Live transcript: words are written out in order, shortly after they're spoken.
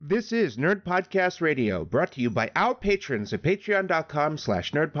This is Nerd Podcast Radio, brought to you by our patrons at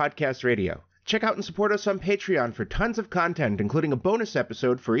patreon.com/nerdpodcastradio. Check out and support us on Patreon for tons of content, including a bonus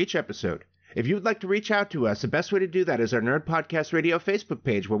episode for each episode. If you would like to reach out to us, the best way to do that is our Nerd Podcast Radio Facebook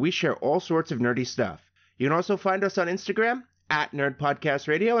page, where we share all sorts of nerdy stuff. You can also find us on Instagram, @Nerd Podcast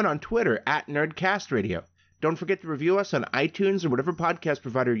Radio, and on Twitter, @Nerdcast Radio. Don't forget to review us on iTunes or whatever podcast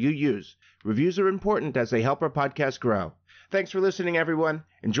provider you use. Reviews are important as they help our podcast grow. Thanks for listening, everyone.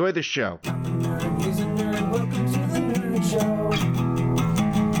 Enjoy the show. I'm a nerd, he's a nerd, welcome to the Nerd Show.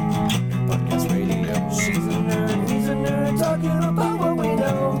 Nerd Podcast Radio. She's a nerd, he's a nerd, talking about what we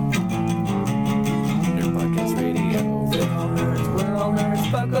know. Nerd Podcast Radio. They're all nerds, we're all nerds,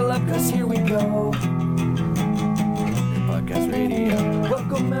 buckle up, cause here we go. Nerd Podcast Radio.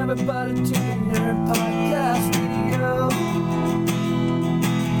 Welcome everybody to the Nerd Podcast Radio.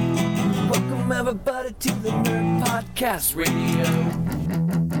 Welcome everybody to the Nerd Podcast Radio.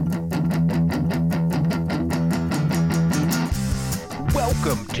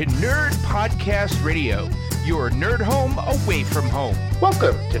 Welcome to Nerd Podcast Radio, your nerd home away from home.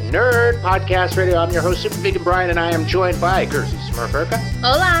 Welcome to Nerd Podcast Radio. I'm your host, Super Vegan Brian, and I am joined by Kersey Smurferka.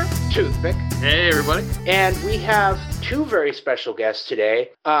 Hola. Toothpick. Hey, everybody. And we have two very special guests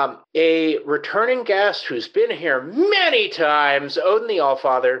today. A returning guest who's been here many times, Odin the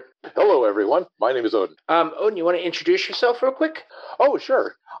Allfather. Hello, everyone. My name is Odin. Odin, you want to introduce yourself real quick? Oh,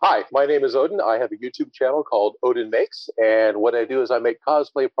 sure. Hi, my name is Odin. I have a YouTube channel called Odin Makes, and what I do is I make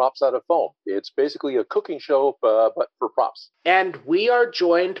cosplay props out of foam. It's basically a cooking show, but for props. And we are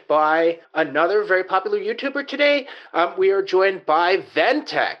joined by another very popular YouTuber today. We are joined by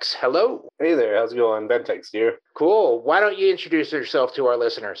Ventex. Hello. Hey there, how's it going? Ventex here. Cool. Why don't you introduce yourself to our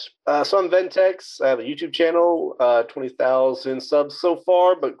listeners? So I'm Ventex. I have a YouTube channel, 20,000 subs so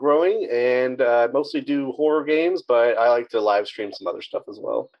far, but growing, and I mostly do horror games, but I like to live stream some other stuff as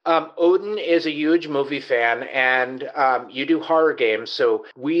well. Odin is a huge movie fan, and you do horror games, so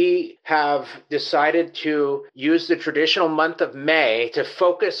we have decided to use the traditional month of May to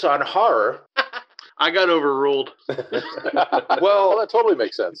focus on horror. I got overruled. Well, that totally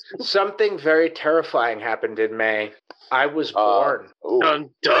makes sense. Something very terrifying happened in May. I was born. Dun,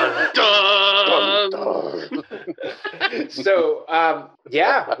 dun, dun. Dun, dun. So,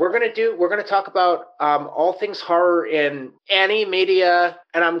 yeah, we're gonna talk about all things horror in any media,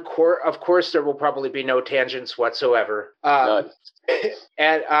 and of course, there will probably be no tangents whatsoever. None.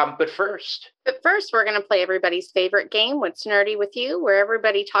 But first, we're going to play everybody's favorite game, What's Nerdy With You, where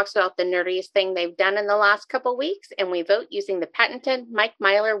everybody talks about the nerdiest thing they've done in the last couple weeks, and we vote using the patented Mike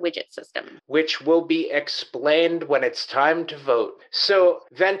Myler widget system, which will be explained when it's time to vote. So,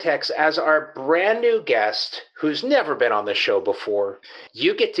 Ventex, as our brand new guest, who's never been on the show before,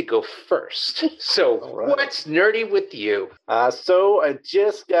 you get to go first. So, Right. What's nerdy with you? So I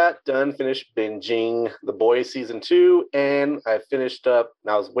just got done, finished binging The Boys Season 2, and I finished up,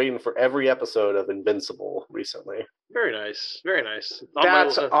 and I was waiting for every episode of Invincible recently. Very nice. Very nice.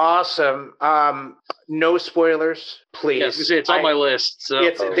 That's awesome. No spoilers, please. Yes, it's on my list. So.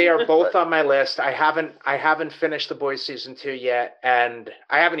 They are both on my list. I haven't finished The Boys Season 2 yet, and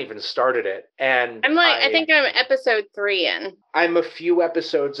I haven't even started it. And I think I'm episode 3 in. I'm a few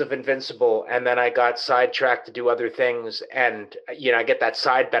episodes of Invincible, and then I got sidetracked to do other things, and I get that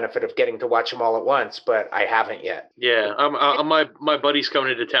side benefit of getting to watch them all at once, but I haven't yet. Yeah, my buddy's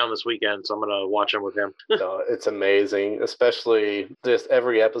coming into town this weekend, so I'm gonna watch them with him. So it's amazing, especially just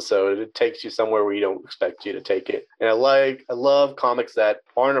every episode. It takes you somewhere where you don't expect you to take it. And I love comics that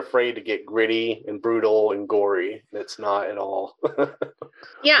aren't afraid to get gritty and brutal and gory. It's not at all.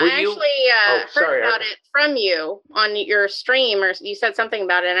 Yeah, I actually heard about it from you on your stream, or you said something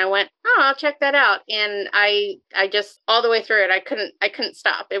about it, and I went, oh, I'll check that out. And I just all the way through it, I couldn't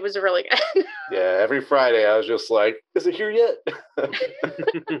stop. It was really good. Yeah, every Friday I was just like, is it here yet?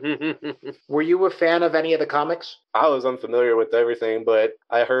 Were you a fan of any of the comics? I was unfamiliar with everything, but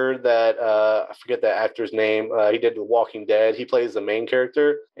I heard that, I forget that actor's name. He did The Walking Dead. He plays the main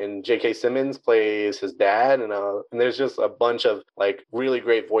character, and J.K. Simmons plays his dad. And there's just a bunch of like really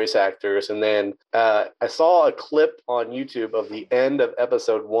great voice actors. And then I saw a clip on YouTube of the end of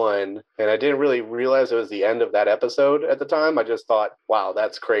episode 1, and I didn't really realize it was the end of that episode at the time. I just thought, wow,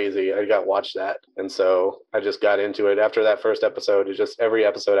 that's crazy. I got to watch that. And so I just got into it. After that first episode, every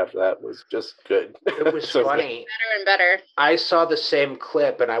episode after that was just good. It was So funny. good. Better and better. I saw the same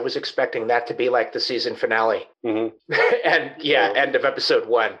clip, and I was expecting that to be like the season finale. Mm-hmm. And end of episode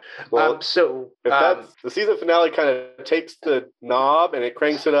 1. Well, If that's the season finale, kind of takes the knob and it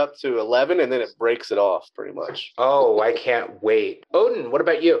cranks it up to 11, and then it breaks it off pretty much. Oh, I can't wait. Odin, what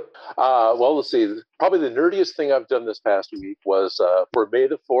about you? Well, let's see. Probably the nerdiest thing I've done this past week was for May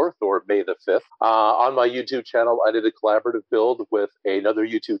the 4th or May the 5th. On my YouTube channel, I did a collaborative build with another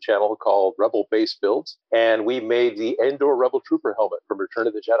YouTube channel called Rebel Base Builds. And we made the Endor Rebel Trooper helmet from Return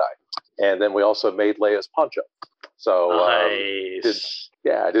of the Jedi. And then we also made Leia's poncho. So Nice.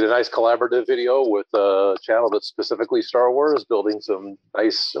 I did a nice collaborative video with a channel that's specifically Star Wars, building some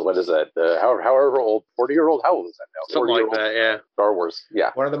nice, what is that? However old, 40-year-old, how old is that now? Something like that, yeah. Star Wars, yeah.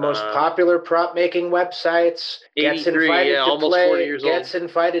 One of the most popular prop making websites. 83, almost 40 years old. Gets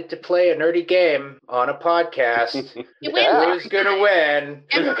invited to play a nerdy game on a podcast. You win Who's going to win?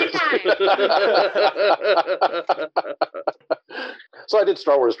 every time. So I did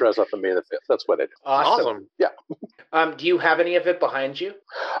Star Wars dress up on May the 5th. That's what I did. Awesome. Yeah. Do you have any of it behind you?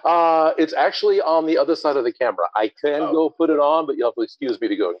 It's actually on the other side of the camera. I can go put it on, but you'll have to excuse me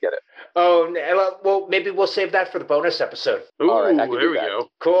to go and get it. Oh, well, maybe we'll save that for the bonus episode. Ooh, All right, I can there do we that. go.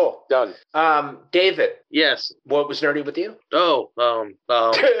 Cool. Done. David, Yes. what was nerdy with you? Oh,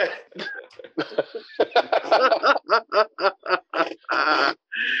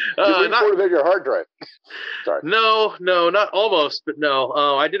 You reformatted your hard drive. Sorry. No, not almost, but no.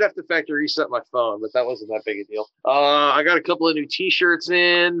 I did have to factory reset my phone, but that wasn't that big a deal. I got a couple of new T-shirts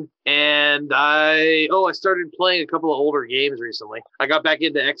in, and I started playing a couple of older games recently. I got back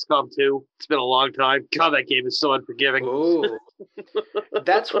into XCOM 2. It's been a long time. God, that game is so unforgiving. Ooh.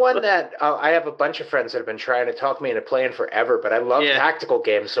 That's one that I have a bunch of friends that have been trying to talk me into playing forever, but I love tactical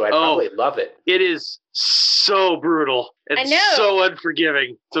games, so I'd probably love it. It is so brutal. I It's know. so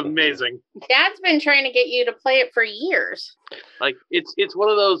unforgiving. It's amazing. Dad's been trying to get you to play it for years. Like it's one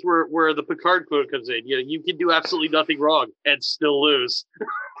of those where the Picard quote comes in. You can do absolutely nothing wrong and still lose.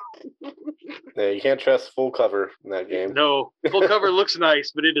 Yeah, you can't trust full cover in that game. No, full cover looks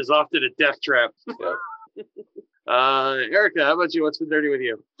nice, but it is often a death trap. Yep. Erica, how about you? What's been dirty with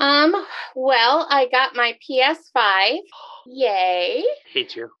you? Well, I got my PS5. Yay.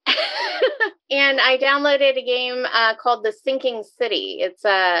 Hate you. And I downloaded a game called The Sinking City. It's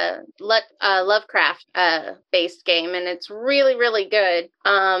a Lovecraft based game, and it's really, really good.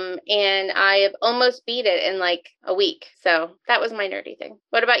 And I have almost beat it in like a week. So that was my nerdy thing.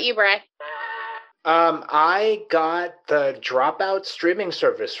 What about you, Bri? I got the Dropout streaming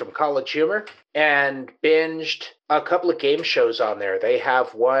service from College Humor and binged a couple of game shows on there. They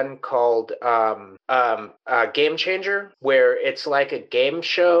have one called Game Changer, where it's like a game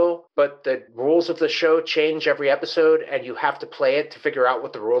show, but the rules of the show change every episode, and you have to play it to figure out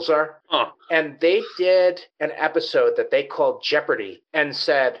what the rules are. Huh. And they did an episode that they called Jeopardy and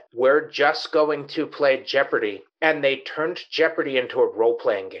said, we're just going to play Jeopardy. And they turned Jeopardy into a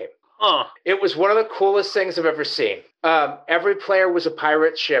role-playing game. Huh. It was one of the coolest things I've ever seen. Every player was a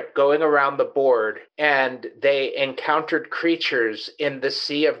pirate ship going around the board, and they encountered creatures in the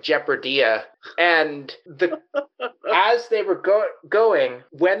Sea of Jeopardia. And as they were going,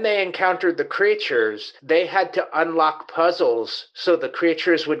 when they encountered the creatures, they had to unlock puzzles so the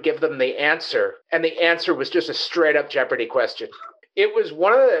creatures would give them the answer. And the answer was just a straight up Jeopardy question. It was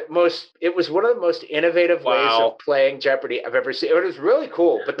one of the most innovative ways of playing Jeopardy I've ever seen. It was really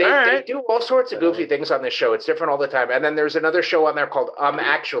cool, but they do all sorts of goofy things on this show. It's different all the time. And then there's another show on there called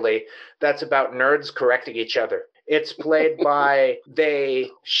Actually, that's about nerds correcting each other. It's played by, they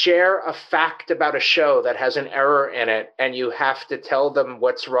share a fact about a show that has an error in it, and you have to tell them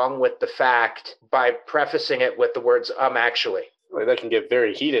what's wrong with the fact by prefacing it with the words actually. Like, that can get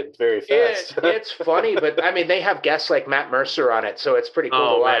very heated very fast. It's funny, but I mean, they have guests like Matt Mercer on it, so it's pretty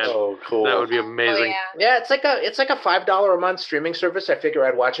cool to watch. Man. Oh, cool. That would be amazing. Oh, Yeah, it's like a $5 a month streaming service. I figure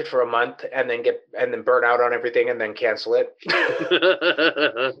I'd watch it for a month and then burn out on everything and then cancel it.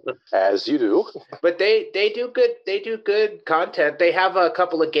 As you do. But they do good content. They have a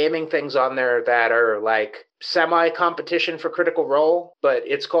couple of gaming things on there that are like semi-competition for Critical Role, but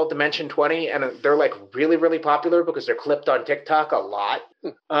it's called Dimension 20, and they're like really, really popular because they're clipped on TikTok a lot.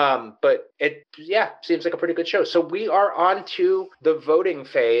 But it seems like a pretty good show. So we are on to the voting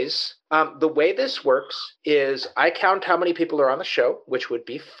phase. The way this works is I count how many people are on the show, which would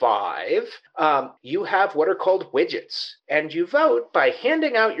be 5. You have what are called widgets, and you vote by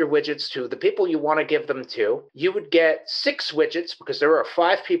handing out your widgets to the people you want to give them to. You would get 6 widgets because there are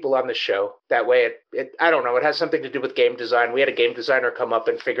 5 people on the show. That way, I don't know, it has something to do with game design. We had a game designer come up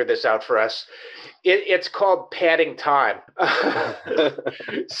and figure this out for us. It's called padding time.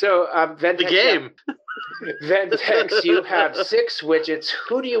 So, The game. Ventex, you have 6 widgets.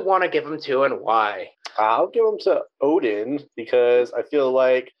 Who do you want to give them to and why? I'll give them to Odin because I feel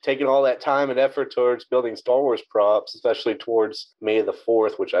like taking all that time and effort towards building Star Wars props, especially towards May the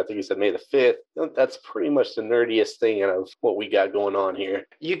 4th, which I think you said May the 5th, that's pretty much the nerdiest thing of what we got going on here.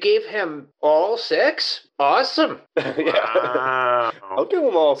 You gave him all 6? Awesome. Yeah. I'll give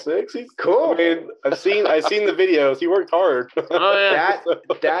him all 6. He's Cool. I mean, I've seen the videos. He worked hard. Oh yeah.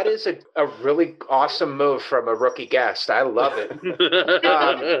 That is a really awesome move from a rookie guest. I love it.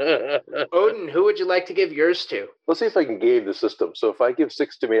 Odin, who would you like to give yours to? Let's see if I can game the system. So if I give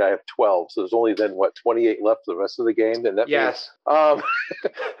 6 to me, I have 12. So there's only then 28 left for the rest of the game. Then that Yes. means,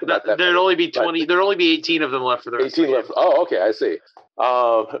 not that There'd many, only be but 20. There'd only be 18 of them left for the rest 18 of the left. game. Oh, okay, I see.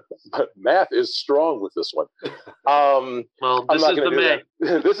 But math is strong with this one. Well, I'm this not is going the to do May.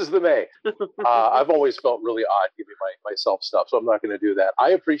 that. This is the May. I've always felt really odd giving myself stuff, so I'm not going to do that.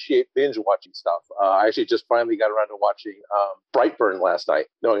 I appreciate binge watching stuff. I actually just finally got around to watching Brightburn last night,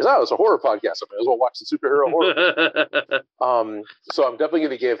 knowing it's a horror podcast. I may as well watch some superhero horror. So I'm definitely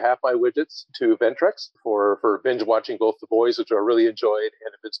going to give half my widgets to Ventrex for binge watching both The Boys, which I really enjoyed,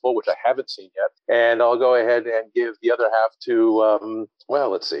 and Invincible, which I haven't seen yet. And I'll go ahead and give the other half to,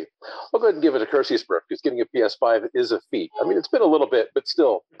 let's see. I'll go ahead and give it to Kersey's Burke, because getting a PS5 is a feat. I mean, it's been a little bit, but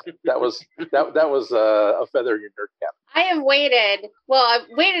still, that was a feather in your nerd cap. I have waited. Well, I've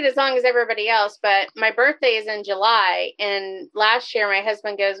waited as long as everybody else, but my birthday is in July. And last year, my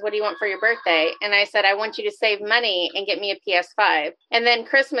husband goes, "What do you want for your birthday?" And I said, "I want you to save money and get me a PS5. And then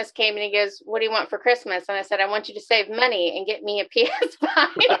Christmas came and he goes, "What do you want for Christmas?" And I said, "I want you to save money and get me a PS5.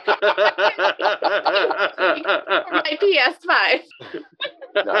 For my PS5.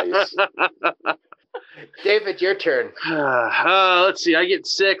 Nice. David, your turn. Let's see. I get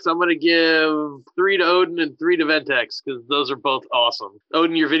 6. I'm going to give 3 to Odin and 3 to Ventex because those are both awesome.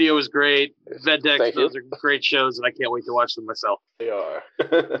 Odin, your video is great. Ventex, Thank you. those are great shows, and I can't wait to watch them myself. They are.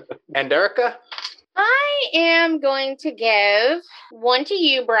 And Erica? I am going to give one to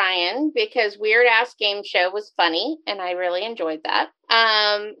you, Brian, because Weird Ass Game Show was funny and I really enjoyed that.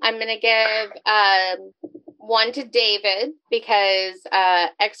 I'm going to give one to David because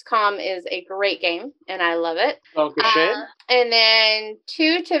XCOM is a great game and I love it. Uncle Shane? And then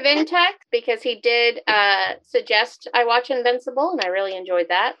 2 to Vintech because he did suggest I watch Invincible and I really enjoyed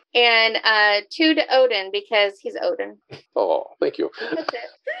that. And 2 to Odin because he's Odin. Oh, thank you. That's it.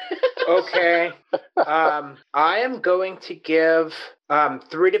 Okay. I am going to give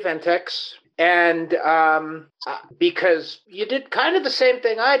 3 to Ventex. And because you did kind of the same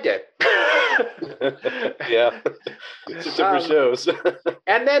thing I did. Yeah. It's just different shows.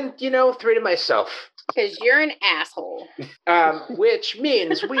 And then, 3 to myself. Because you're an asshole. Which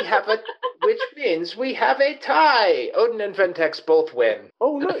means we have a tie. Odin and Ventex both win.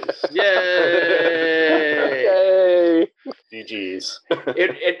 Oh, nice. Yay! Yay. GG's.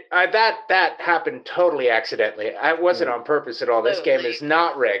 That happened totally accidentally. I wasn't on purpose at all. This game is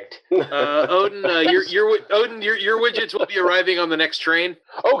not rigged. Odin, your widgets will be arriving on the next train.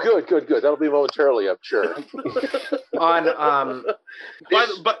 Oh, good. That'll be momentarily, I'm sure. On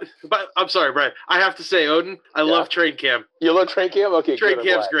But I'm sorry, Brian. I have to say, Odin, I love Train Cam. You love Train Cam? Okay, Train good, I'm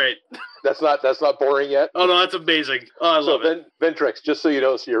Cam's glad. great. That's not boring yet. Oh no, that's amazing. Oh, I love it. Ventrex, just so you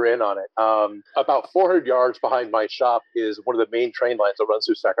know, so you're in on it. About 400 yards behind my shop is one of the main train lines that runs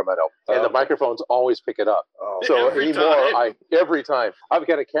through Sacramento, and the microphones always pick it up. Oh. So Every time. every time I've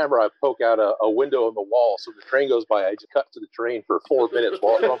got a camera, I poke out a window in the wall, so the train goes by. I just cut to the train for 4 minutes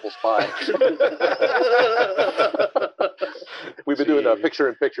while it rumbles by. We've been doing a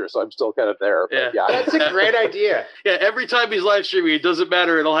picture-in-picture, so I'm still kind of there. But Yeah. that's a great idea. Yeah, every time he's live streaming, it doesn't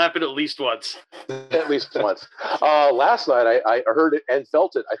matter. It'll happen at least once. At least once. Last night, I heard it and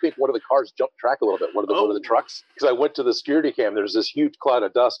felt it. I think one of the cars jumped track a little bit. One of the trucks, because I went to the security cam. There's this huge cloud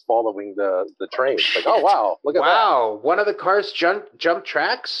of dust following the train. Like, oh wow, look at that! Wow, one of the cars jump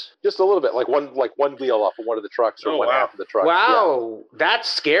tracks. Just a little bit, like one wheel off of one of the trucks or Oh, one wow. half of the truck. Wow, that's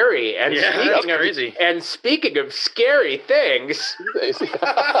scary. And Yeah, that's speaking crazy. And speaking of scary things,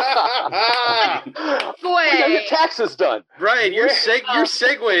 Yeah. We got your taxes done. Brian, your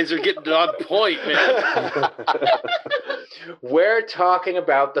segues are getting on point, man. we're talking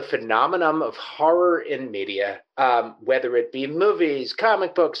about the phenomenon of horror in media, whether it be movies,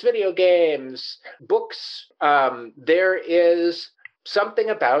 comic books, video games, books. There is something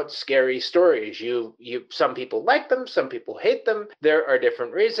about scary stories. Some people like them, some people hate them. There are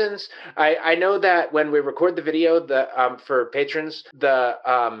different reasons. I know that when we record the video, for patrons,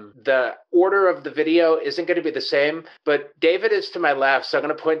 the order of the video isn't going to be the same, but David is to my left, so I'm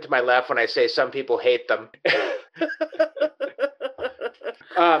going to point to my left when I say some people hate them.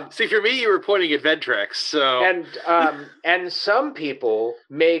 See, for me, you were pointing at Ventrex, so And some people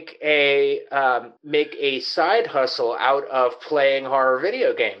make a side hustle out of playing horror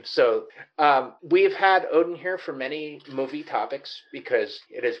video games. So we've had Odin here for many movie topics because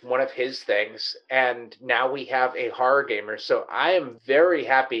it is one of his things, and now we have a horror gamer. So I am very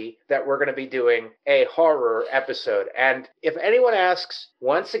happy that we're going to be doing a horror episode. And if anyone asks,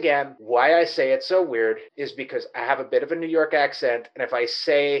 once again, why I say it's so weird is because I have a bit of a New York accent, and if I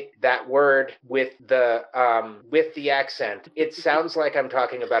say that word with the accent, it sounds like I'm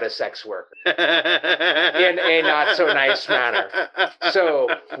talking about a sex worker in a not so nice manner. So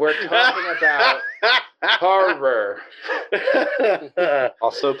we're talking about horror.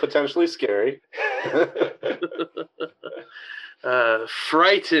 Also potentially scary.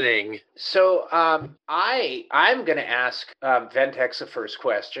 Frightening. So I'm going to ask Ventex the first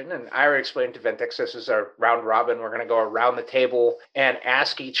question, and I already explained to Ventex this is our round robin. We're going to go around the table and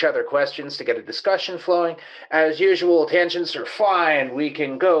ask each other questions to get a discussion flowing. As usual, tangents are fine. We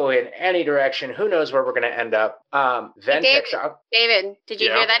can go in any direction. Who knows where we're going to end up? Ventex. David, did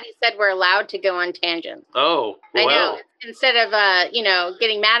you hear that? He said we're allowed to go on tangents. Oh, I well. know. Instead of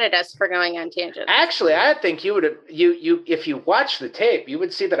getting mad at us for going on tangents. Actually, I think you would have if you watched the tape, you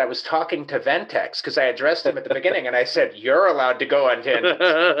would see that I was talking to Ventex because I addressed him at the beginning and I said, "You're allowed to go on tangents."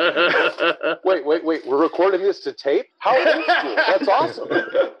 Wait. We're recording this to tape? How old school? That's awesome.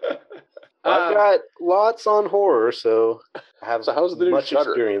 I've got lots on horror, so I have how's the new much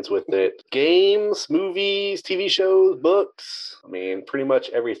Shudder? experience with it. Games, movies, TV shows, books. I mean, pretty much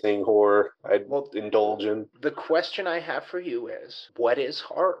everything horror I'd indulge in. The question I have for you is, what is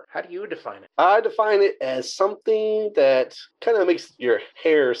horror? How do you define it? I define it as something that kind of makes your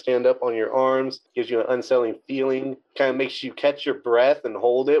hair stand up on your arms, gives you an unsettling feeling, kind of makes you catch your breath and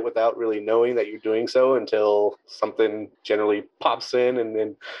hold it without really knowing that you're doing so until something generally pops in and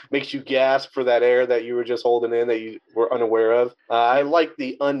then makes you gasp for that air that you were just holding in that you were unaware of. I like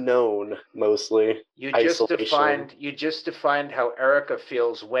the unknown mostly. You just defined how Erica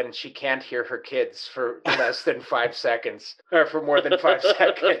feels when she can't hear her kids for less than 5 seconds, or for more than 5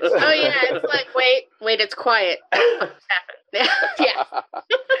 seconds. Oh yeah, it's like wait, it's quiet. What's happening? Yeah.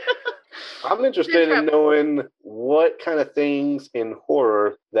 I'm interested in knowing what kind of things in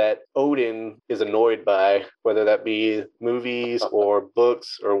horror that Odin is annoyed by, whether that be movies or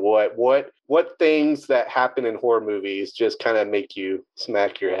books or what things that happen in horror movies just kind of make you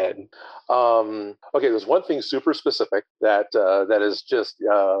smack your head. Okay, there's one thing super specific that is just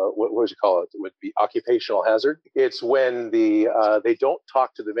what would you call it? It would be occupational hazard. It's when they don't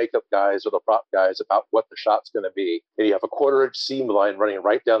talk to the makeup guys or the prop guys about what the shot's going to be, and you have a 1/4-inch seam line running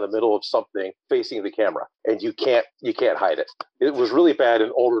right down the middle of something facing the camera, and you can't hide it. It was really bad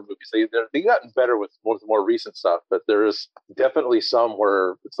in older movies. They've gotten better with more recent stuff, but there is definitely some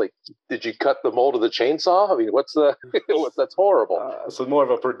where it's like, did you cut the mold of the chainsaw? I mean, that's horrible. So more of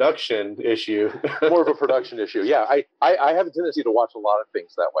a production issue. More of a production issue. Yeah, I have a tendency to watch a lot of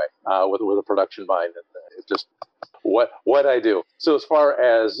things that way with a production mind, and it's just what I do. So as far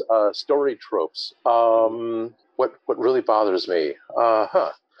as story tropes, what really bothers me,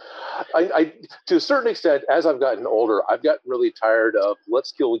 I to a certain extent, as I've gotten older, I've gotten really tired of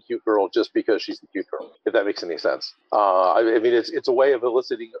let's kill a cute girl just because she's the cute girl, if that makes any sense. I mean, it's a way of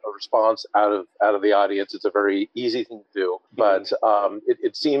eliciting a response out of the audience. It's a very easy thing to do, but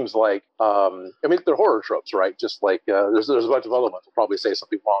it seems like I mean, they're horror tropes, right? Just like there's a bunch of other ones. I'll probably say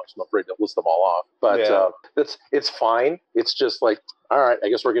something wrong, so I'm afraid to list them all off. But it's fine. It's just like, all right, I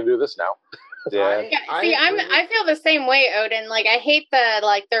guess we're gonna do this now. Yeah. I feel the same way, Odin. Like I hate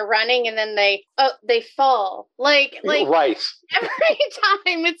they're running and then they fall. Like right. Every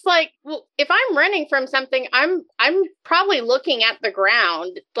time it's like, well, if I'm running from something, I'm probably looking at the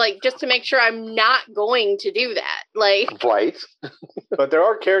ground, like just to make sure I'm not going to do that. Like right. But there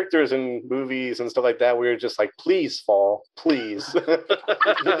are characters in movies and stuff like that where you're just like, please fall, please.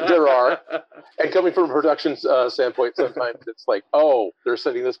 There are. And coming from a production standpoint, sometimes it's like, oh, they're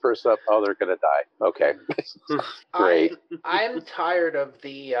setting this person up. Oh, they're going to die. Okay. Great. I'm tired of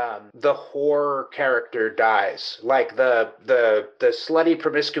the horror character dies. Like the slutty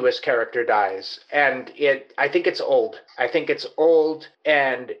promiscuous character dies. And I think it's old.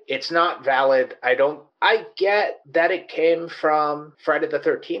 And it's not valid. I get that it came from Friday the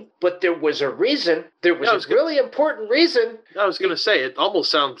 13th, but there was a reason. There was a really important reason. I was going to say, it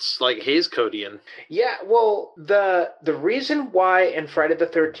almost sounds like Hays Codian. Yeah, well, the reason why in Friday the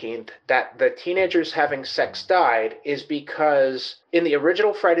 13th that the teenagers having sex died is because in the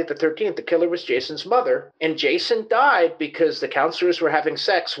original Friday the 13th, the killer was Jason's mother, and Jason died because the counselors were having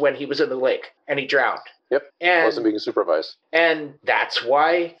sex when he was in the lake, and he drowned. Yep. And Wasn't being supervised. And that's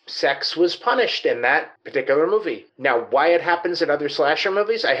why sex was punished in that particular movie. Now, why it happens in other slasher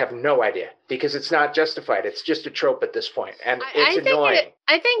movies, I have no idea, because it's not justified. It's just a trope at this point, and it's annoying.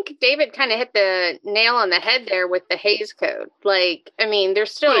 I think David kind of hit the nail on the head there with the Hays Code. Like, I mean,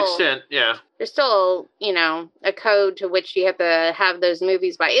 there's still... To an extent, yeah. There's still, a code to which you have to have those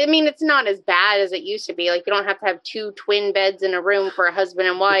movies by. I mean, it's not as bad as it used to be. Like, you don't have to have 2 twin beds in a room for a husband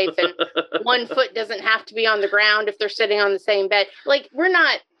and wife, and one foot doesn't have to be on the ground if they're sitting on the same bed. Like, we're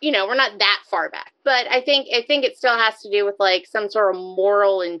not that far back. But I think it still has to do with, like, some sort of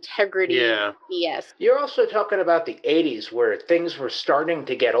moral integrity BS. You're also talking about the 80s, where things were starting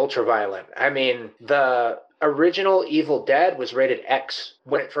to get ultra-violent. I mean, the original Evil Dead was rated X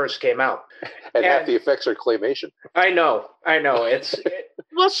when it first came out. And half the effects are claymation. I know.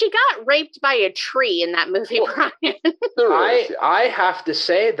 Well, she got raped by a tree in that movie, Brian. I have to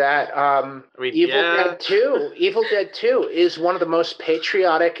say that Evil Dead 2 is one of the most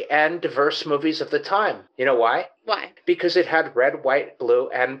patriotic and diverse movies of the time. You know why? Why? Because it had red, white, blue,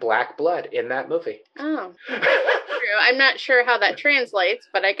 and black blood in that movie. Oh. True. I'm not sure how that translates,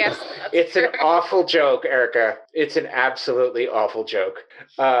 but I guess it's true. An awful joke, Erica. It's an absolutely awful joke.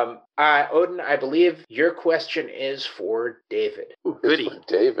 Odin, I believe your question is for David. Ooh, goody. For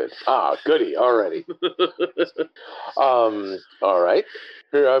David. Goody. Already. All right.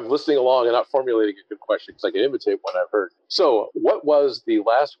 Here, I'm listening along and not formulating a good question because I can imitate what I've heard. So, what was the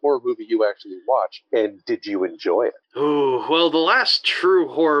last horror movie you actually watched, and did you enjoy it? Ooh, well, the last true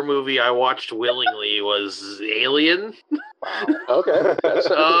horror movie I watched willingly was Alien. Wow. Okay.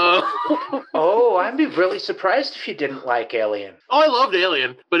 I'd be really surprised if you didn't like Alien. Oh, I loved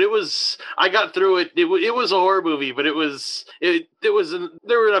Alien, but I got through it. It was a horror movie, but there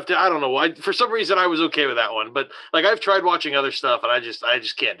were enough to, I don't know. For some reason, I was okay with that one. But, like, I've tried watching other stuff, and I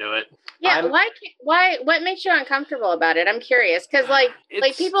just can't do it. Yeah, what makes you uncomfortable about it? I'm curious, because, like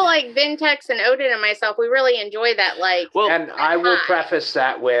people like Vintex and Odin and myself, we really enjoy that, I will preface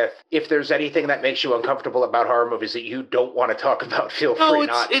that with, if there's anything that makes you uncomfortable about horror movies that you don't want to talk about, feel free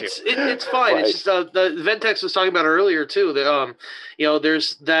not to. It's fine. Right. It's just the Ventex was talking about earlier too.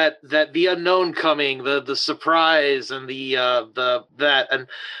 There's that the unknown coming, the surprise, and and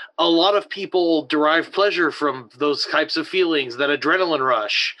a lot of people derive pleasure from those types of feelings, that adrenaline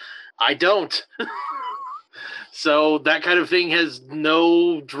rush. I don't. So that kind of thing has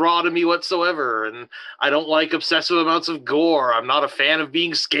no draw to me whatsoever, and I don't like excessive amounts of gore. I'm not a fan of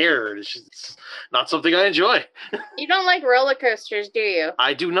being scared. It's not something I enjoy. You don't like roller coasters, do you?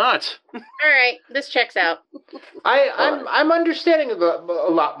 I do not. All right, this checks out. I'm understanding a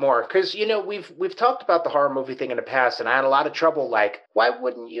lot more, because we've talked about the horror movie thing in the past, and I had a lot of trouble. Like, why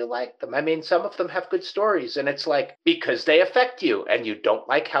wouldn't you like them? I mean, some of them have good stories, and it's like, because they affect you, and you don't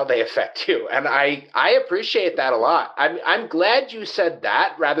like how they affect you, and I appreciate that a lot. I'm glad you said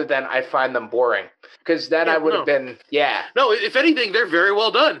that rather than I find them boring, because then I would have been No, if anything, they're very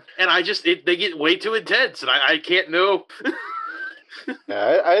well done, and they get way too intense, and I can't know.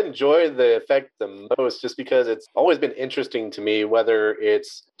 Yeah, I enjoy the effect the most just because it's always been interesting to me, whether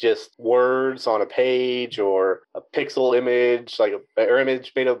it's just words on a page or a pixel image, like an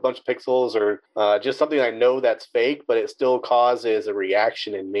image made of a bunch of pixels, or just something I know that's fake, but it still causes a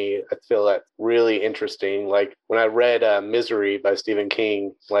reaction in me. I feel that really interesting. Like when I read Misery by Stephen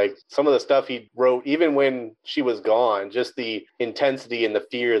King, like some of the stuff he wrote, even when she was gone, just the intensity and the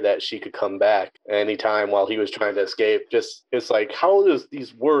fear that she could come back anytime while he was trying to escape. Just, it's like, how does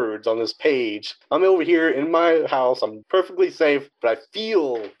these words on this page, I'm over here in my house, I'm perfectly safe, but I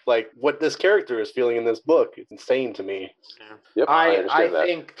feel like what this character is feeling in this book is insane to me. Yeah. Yep, I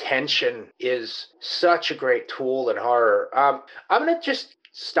think tension is such a great tool in horror. I'm going to just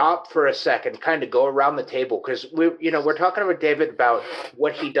stop for a second, kind of go around the table, because we're talking about David about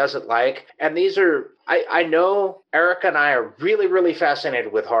what he doesn't like, and these are, I know Erica and I are really, really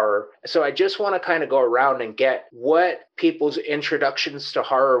fascinated with horror, so I just want to kind of go around and get what people's introductions to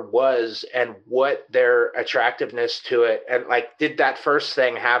horror was and what their attractiveness to it, and like, did that first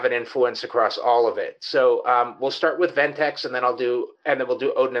thing have an influence across all of it? So we'll start with Ventex, and then we'll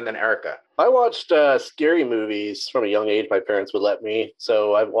do Odin and then Erica. I watched scary movies from a young age. My parents would let me.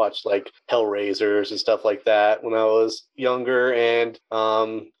 So I've watched like Hellraisers and stuff like that when I was younger. And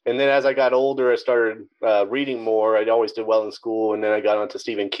then as I got older, I started started reading more. I always did well in school, and then I got onto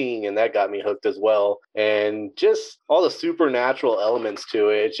Stephen King, and that got me hooked as well. And just all the supernatural elements to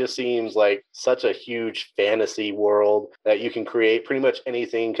it, it just seems like such a huge fantasy world that you can create. Pretty much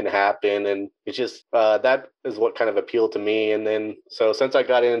anything can happen, and it's just that is what kind of appealed to me. And then so since I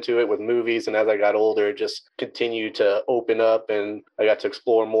got into it with movies, and as I got older, it just continued to open up, and I got to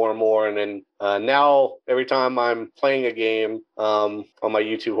explore more and more. And then now every time I'm playing a game on my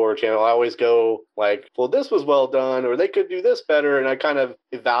YouTube horror channel, I always go like, well, this was well done, or they could do this better. And I kind of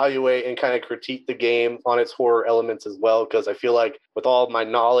evaluate and kind of critique the game on its horror elements as well, because I feel like with all my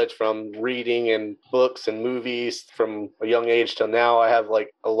knowledge from reading and books and movies from a young age till now, I have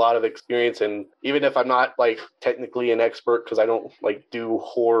like a lot of experience. And even if I'm not like technically an expert, because I don't like do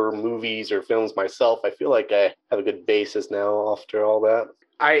horror movies or films myself, I feel like I have a good basis now after all that.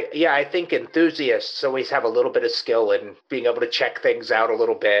 I think enthusiasts always have a little bit of skill in being able to check things out a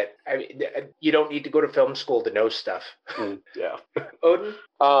little bit. I mean, you don't need to go to film school to know stuff. Yeah. Odin?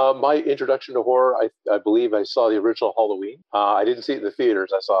 My introduction to horror, I believe I saw the original Halloween. I didn't see it in the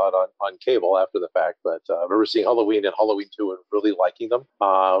theaters. I saw it on cable after the fact, but I remember seeing Halloween and Halloween 2 and really liking them.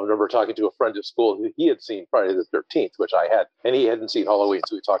 I remember talking to a friend at school who he had seen Friday the 13th, which I had, and he hadn't seen Halloween,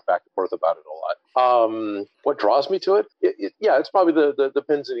 so we talked back and forth about it a lot. What draws me to it? It's probably the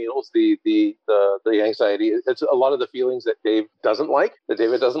pins and needles, the anxiety. It's a lot of the feelings that David doesn't like. It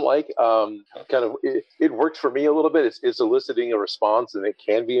worked for me a little bit. It's eliciting a response, and it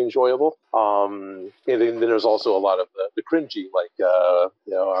can be enjoyable. And then there's also a lot of the cringy,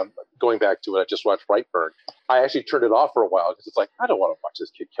 I'm going back to it. I just watched Brightburn. I actually turned it off for a while because it's like, I don't want to watch this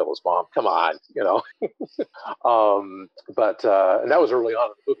kid kill his mom. Come on, and that was early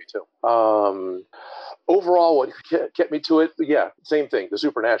on in the movie too. Overall, what kept me to it, same thing, the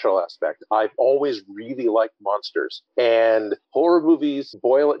supernatural aspect. I've always really liked monsters, and horror movies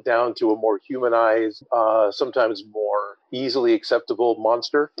boil it down to a more humanized, sometimes more easily acceptable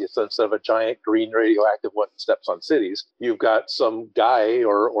monster. It's instead of a giant green radioactive one that steps on cities, you've got some guy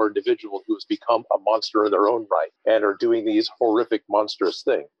or individual who has become a monster in their own right and are doing these horrific, monstrous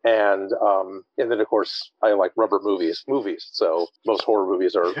things. And then, of course, I like rubber movies. So most horror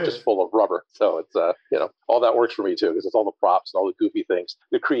movies are just full of rubber. So it's, all that works for me too, because it's all the props and all the goofy things,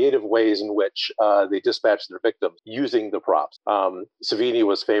 the creative ways in which they dispatch their victims using the props. Savini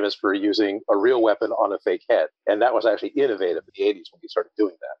was famous for using a real weapon on a fake head, and that was actually innovative in the 80s when he started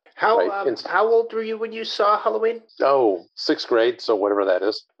doing that. How old were you when you saw Halloween? Oh, 6th grade, so whatever that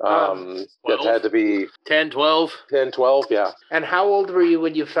is. That had to be 10, 12. 10, 12, yeah. And how old were you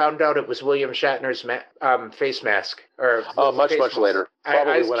when you found out it was William Shatner's face mask? Or much later.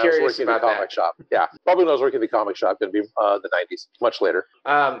 Probably when I was working in the comic shop. Yeah, probably when I was working in the comic shop, going to be the 90s, much later.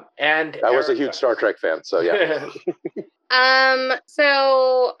 And I was a huge Star Trek fan, so yeah.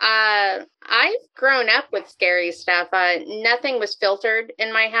 I've grown up with scary stuff. Nothing was filtered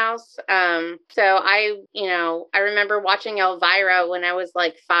in my house. So I remember watching Elvira when I was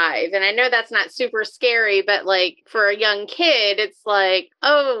like 5, and I know that's not super scary, but like for a young kid, it's like,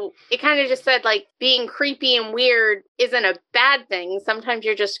 oh, it kind of just said like being creepy and weird isn't a bad thing. Sometimes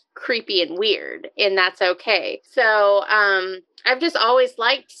you're just creepy and weird, and that's okay. So, I've just always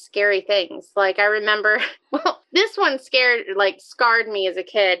liked scary things. Like I remember, well, this one scarred me as a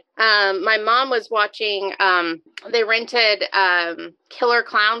kid. My mom was watching, they rented Killer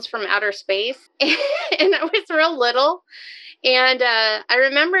Clowns from Outer Space, and I was real little. And I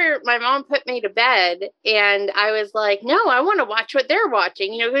remember my mom put me to bed, and I was like, no, I want to watch what they're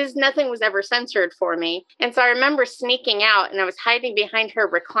watching, because nothing was ever censored for me. And so I remember sneaking out, and I was hiding behind her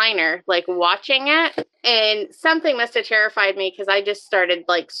recliner, like watching it. And something must have terrified me, because I just started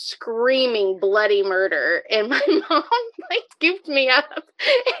like screaming bloody murder. And my mom like scooped me up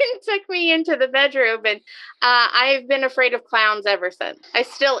and took me into the bedroom. And I've been afraid of clowns ever since. I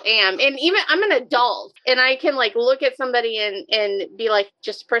still am. And even I'm an adult, and I can like look at somebody and be like,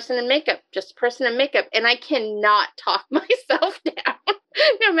 just a person in makeup, just a person in makeup. And I cannot talk myself down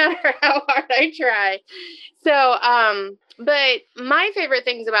no matter how hard I try. So, but my favorite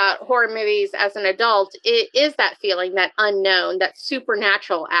things about horror movies as an adult, it is that feeling, that unknown, that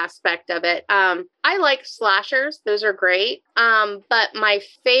supernatural aspect of it. I like slashers. Those are great. But my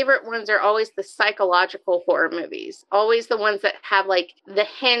favorite ones are always the psychological horror movies, always the ones that have like the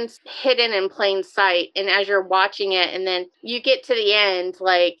hints hidden in plain sight. And as you're watching it, and then you get to the end,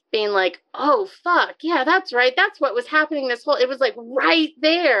 like being like, oh, fuck. Yeah, that's right. That's what was happening it was like right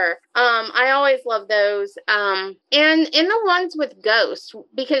there. I always love those. And in the ones with ghosts,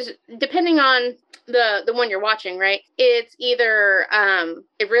 because depending on the one you're watching, right? It's either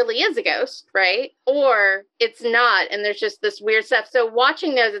it really is a ghost, right? Or it's not, and there's just this weird stuff. So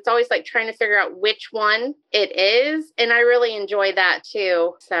watching those, it's always like trying to figure out which one it is, and I really enjoy that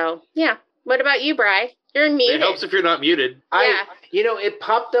too. So yeah. What about you, Bri? You're muted. It helps if you're not muted. Yeah. It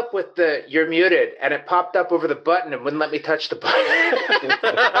popped up with the you're muted, and it popped up over the button and wouldn't let me touch the button.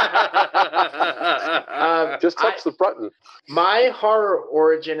 Just touch the button. My horror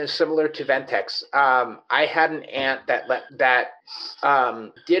origin is similar to Ventex. I had an aunt that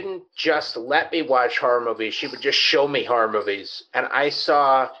didn't just let me watch horror movies. She would just show me horror movies. And I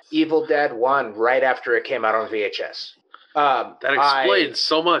saw Evil Dead 1 right after it came out on VHS. That explains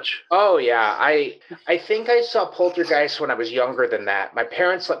so much. Oh yeah, I think I saw Poltergeist when I was younger than that. My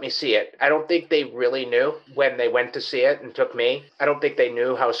parents let me see it. I don't think they really knew when they went to see it and took me. I don't think they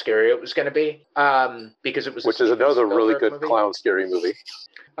knew how scary it was going to be. Because it was, which is another really good movie. clown scary movie.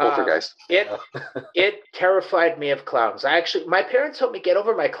 Poltergeist. It terrified me of clowns. My parents helped me get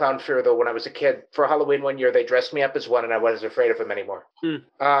over my clown fear though when I was a kid. For Halloween one year, they dressed me up as one, and I wasn't afraid of him anymore. That's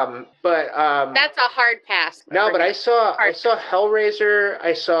a hard pass. No, but I saw Hellraiser.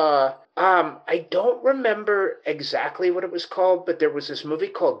 I saw. I don't remember exactly what it was called, but there was this movie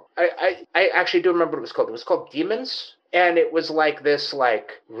called. I actually do remember what it was called. It was called Demons. And it was like this,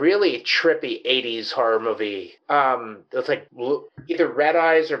 really trippy 80s horror movie. It was like either Red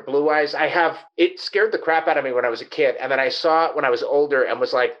Eyes or Blue Eyes. It scared the crap out of me when I was a kid. And then I saw it when I was older and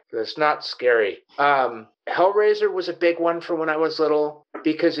was like, that's not scary. Hellraiser was a big one for when I was little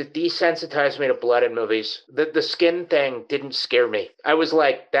because it desensitized me to blood in movies. The skin thing didn't scare me. I was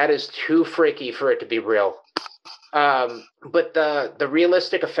like, that is too freaky for it to be real. But the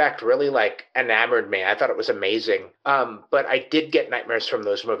realistic effect really enamored me. I thought it was amazing. But I did get nightmares from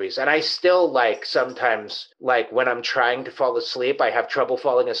those movies. And I still sometimes when I'm trying to fall asleep, I have trouble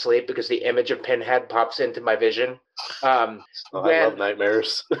falling asleep because the image of Pinhead pops into my vision. I love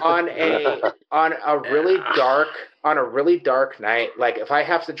nightmares. on a really dark night, if I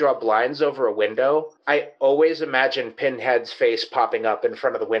have to draw blinds over a window, I always imagine Pinhead's face popping up in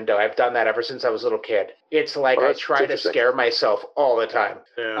front of the window. I've done that ever since I was a little kid. It's I try to scare myself all the time.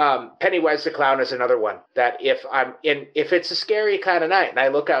 Yeah. Pennywise the Clown is another one that if it's a scary kind of night and I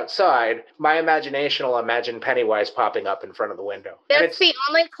look outside, my imagination will imagine Pennywise popping up in front of the window. That's the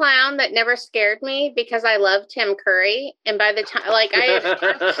only clown that never scared me because I love Tim Curry. And by the time, I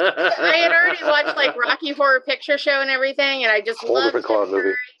had already watched Rocky Horror Picture Show and everything, and I just loved Tim clown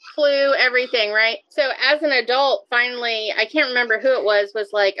movie. Clue, everything, right? So as an adult, finally, I can't remember who it was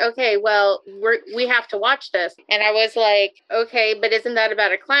like, okay, well, we have to watch this. And I was like, okay, but isn't that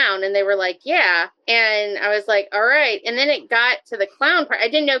about a clown? And they were like, yeah. And I was like, all right. And then it got to the clown part. I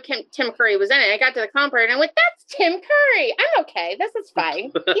didn't know Tim Curry was in it. I got to the clown part and I went, that's Tim Curry. I'm okay. This is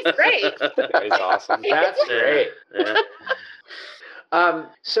fine. He's great. Yeah, he's awesome. That's great. Yeah.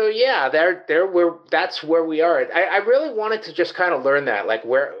 So yeah, that's where we are. I really wanted to just kind of learn that,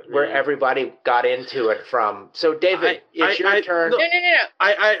 where everybody got into it from. So David, it's your turn. No.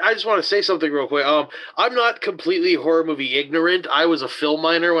 I just want to say something real quick. I'm not completely horror movie ignorant. I was a film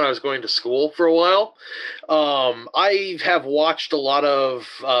minor when I was going to school for a while. I have watched a lot of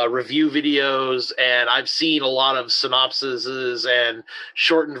review videos, and I've seen a lot of synopsises and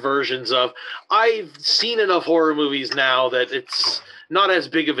shortened versions of. I've seen enough horror movies now that it's not as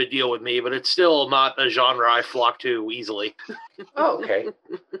big of a deal with me, but it's still not a genre I flock to easily. Oh, okay.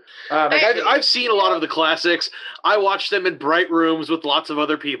 I've seen a lot of the classics. I watch them in bright rooms with lots of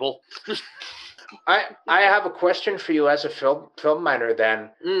other people. I have a question for you as a film minor then.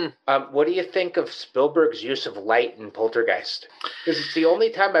 What do you think of Spielberg's use of light in Poltergeist? Because it's the only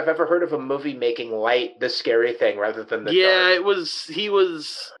time I've ever heard of a movie making light the scary thing rather than the dark.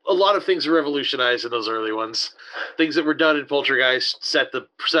 A lot of things were revolutionized in those early ones. Things that were done in Poltergeist set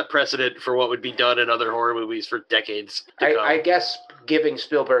precedent for what would be done in other horror movies for decades to come. I guess giving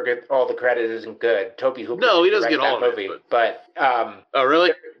Spielberg all the credit isn't good. Toby Hooper. No, he doesn't get all of it. But oh,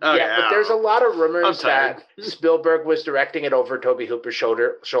 really? But there's a lot of rumors that Spielberg was directing it over Toby Hooper's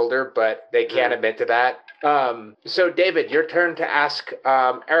shoulder, but they can't admit to that. So, David, your turn to ask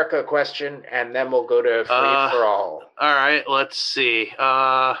Erica a question, and then we'll go to Free for All. All right, let's see.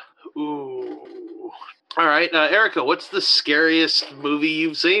 All right, Erica, what's the scariest movie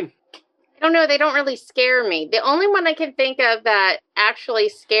you've seen? I don't know. They don't really scare me. The only one I can think of that actually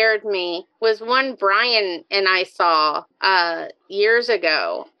scared me was one Brian and I saw years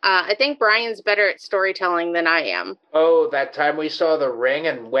ago. I think Brian's better at storytelling than I am. Oh, that time we saw The Ring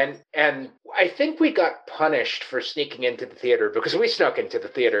and I think we got punished for sneaking into the theater because we snuck into the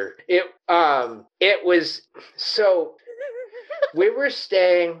theater. It was so... We were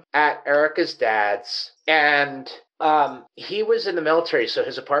staying at Erica's dad's, and he was in the military, so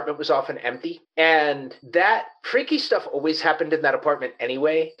his apartment was often empty. And that freaky stuff always happened in that apartment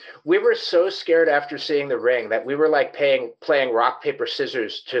anyway. We were so scared after seeing The Ring that we were like playing rock, paper,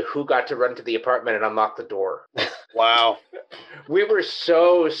 scissors to who got to run to the apartment and unlock the door. Wow. We were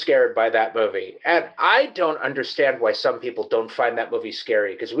so scared by that movie. And I don't understand why some people don't find that movie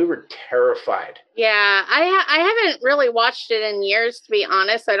scary, because we were terrified. Yeah, I haven't really watched it in years, to be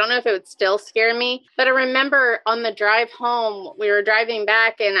honest. I don't know if it would still scare me, but I remember on the drive home, we were driving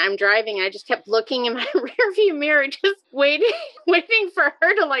back, and I'm driving, and I just kept looking in my rearview mirror, just waiting for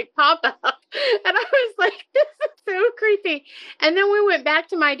her to like pop up, and I was like, this is so creepy. And then we went back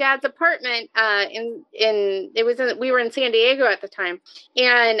to my dad's apartment. We were in San Diego at the time,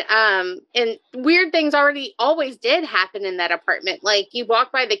 and weird things always did happen in that apartment. Like you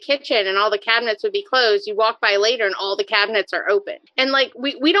walk by the kitchen, and all the cabinets would be closed. You walk by later and all the cabinets are open. And like,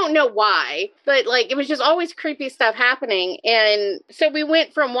 we don't know why, but like, it was just always creepy stuff happening. And so we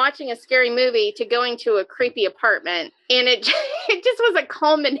went from watching a scary movie to going to a creepy apartment. And it just was a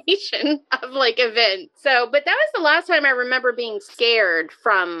culmination of like events. So, but that was the last time I remember being scared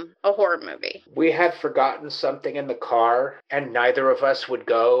from a horror movie. We had forgotten something in the car, and neither of us would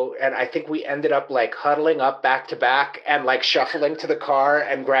go. And I think we ended up like huddling up back to back and like shuffling to the car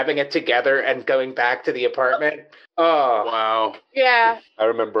and grabbing it together and going back to the apartment. Oh, Wow. Yeah. I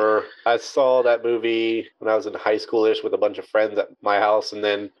remember I saw that movie when I was in high schoolish with a bunch of friends at my house. And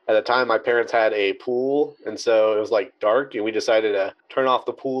then at the time, my parents had a pool. And so it was like dark. And we decided to turn off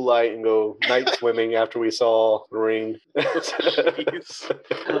the pool light and go night swimming after we saw The Ring.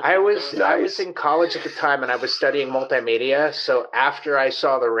 I was in college at the time, and I was studying multimedia. So after I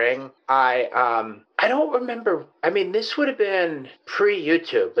saw The Ring, I don't remember. I mean, this would have been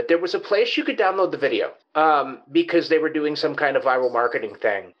pre-YouTube, but there was a place you could download the video because they were doing some kind of viral marketing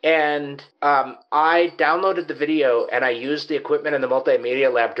thing. And I downloaded the video, and I used the equipment in the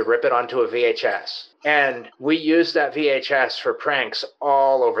multimedia lab to rip it onto a VHS. And we used that VHS for pranks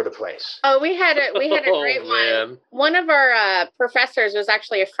all over the place. Oh, we had a great man. one. One of our professors was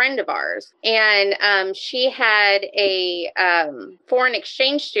actually a friend of ours, and she had a foreign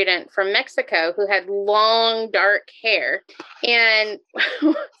exchange student from Mexico who had long, dark hair. And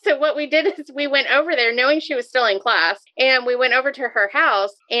so what we did is we went over there knowing she was still in class, and we went over to her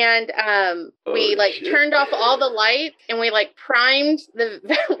house, and we turned off all the lights, and we like primed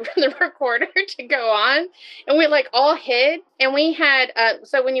the recorder to go on, and we like all hid. And we had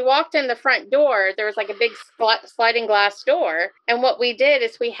so when you walked in the front door, there was like a big sliding glass door, and what we did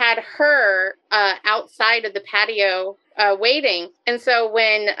is we had her outside of the patio waiting. And so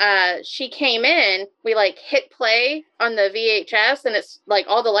when she came in, we like hit play on the VHS, and it's like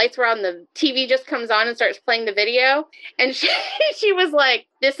all the lights were on, the TV just comes on and starts playing the video, and she was like,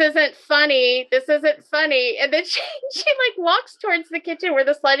 this isn't funny, and then she like walks towards the kitchen where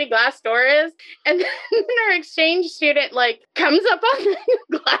the sliding glass door is, and then our exchange student like comes up on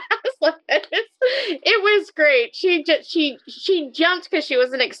the glass. Like, it was great. She jumped because she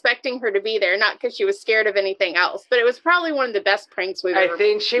wasn't expecting her to be there, not because she was scared of anything else, but it was probably one of the best pranks we've ever. I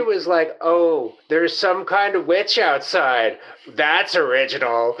think she was like, oh, there's some kind of witch outside. That's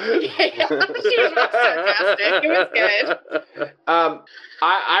original. Yeah, she was real sarcastic. It was good.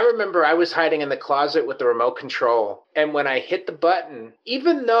 I remember I was hiding in the closet with the remote control, and when I hit the button,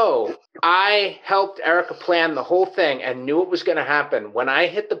 even though I helped Erica plan the whole thing and knew it was going to happen, when I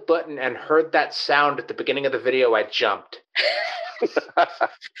hit the button and heard that sound at the beginning of the video, I jumped.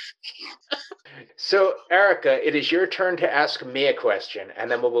 So, Erica, it is your turn to ask me a question, and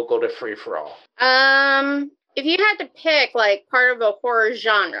then we'll go to free for all. If you had to pick like part of a horror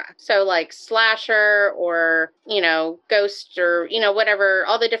genre, so like slasher or, ghost or, whatever,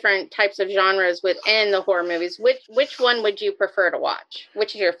 all the different types of genres within the horror movies, which one would you prefer to watch?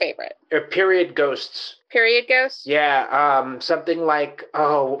 Which is your favorite? Period ghosts. Period ghosts? Yeah, something like,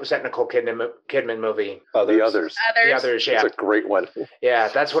 what was that Nicole Kidman movie? The Others. The Others, yeah. It's a great one. Yeah,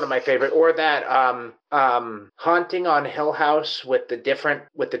 that's one of my favorite. Or that Haunting on Hill House with the different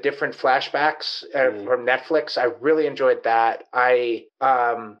flashbacks from Netflix. I really enjoyed that. I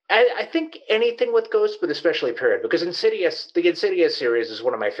think anything with ghosts, but especially period, because the Insidious series is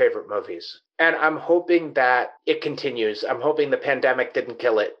one of my favorite movies. And I'm hoping that it continues. I'm hoping the pandemic didn't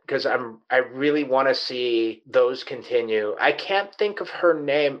kill it, because I really want to see those continue. I can't think of her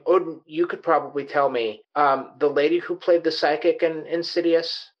name. Oh, you could probably tell me. The lady who played the psychic in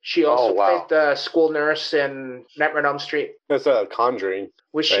Insidious. She also played the school nurse in Nightmare on Elm Street. That's Conjuring.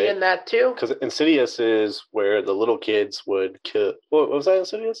 Was she in that too? Because Insidious is where the little kids would kill. What was that,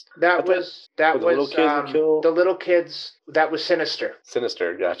 Insidious? That was the little kids would kill. The little kids. That was Sinister.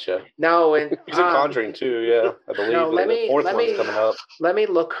 Sinister, gotcha. No, and He's in Conjuring too, yeah. I believe No, the fourth one's coming up. let me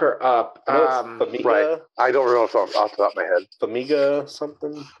look her up. I know it's Famiga. Right. I don't remember off the top of my head. Famiga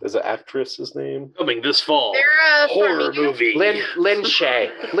something is the actress's name. Coming this fall. Sarah Horror Farmiga? movie. Lynn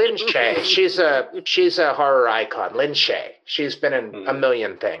Shay. Lynn Shay. She's a horror icon. Lynn Shay. She's been in a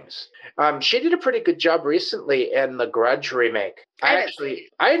million things. She did a pretty good job recently in the Grudge remake. I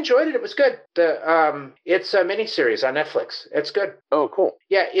enjoyed it. It was good. It's a miniseries on Netflix. It's good. Oh, cool.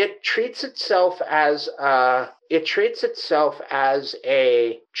 Yeah, it treats itself as a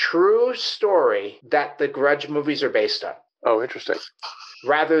true story that the Grudge movies are based on, Oh, interesting.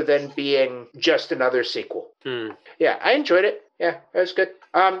 rather than being just another sequel. Hmm. Yeah, I enjoyed it. Yeah, it was good.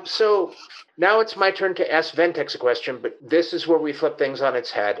 So now it's my turn to ask Ventex a question, but this is where we flip things on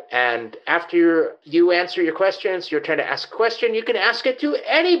its head. And after you answer your question, it's your turn to ask a question. You can ask it to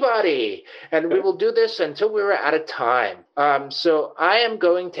anybody. And we will do this until we're out of time. So I am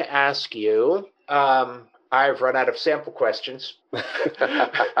going to ask you, I've run out of sample questions.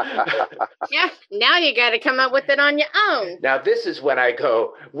 Yeah, now you got to come up with it on your own. Now this is when I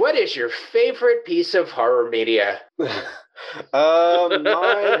go, what is your favorite piece of horror media? Mine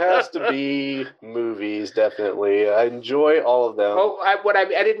has to be movies, definitely. I enjoy all of them. Oh,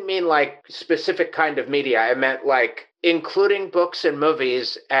 I didn't mean like specific kind of media. I meant like including books and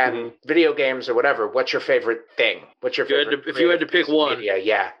movies and video games or whatever. What's your favorite thing? What's your favorite? If you had to pick one. Media?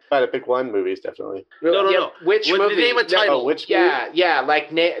 Yeah. If I had to pick one, movies, definitely. No. Which movie? Name a title. Oh, which movie? Yeah.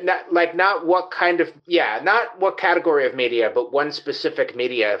 Not what kind of, not what category of media, but one specific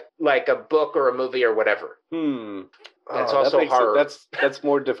media, like a book or a movie or whatever. That's also horror. That's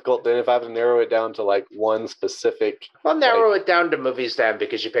more difficult than if I have to narrow it down to like one specific. I'll narrow it down to movies then,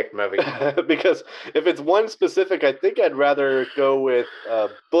 because you picked movie. Because if it's one specific, I think I'd rather go with a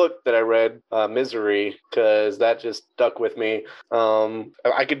book that I read, Misery, because that just stuck with me.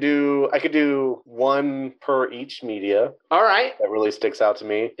 I could do one per each media. All right. That really sticks out to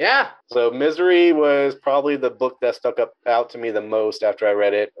me. Yeah. So Misery was probably the book that stuck out to me the most after I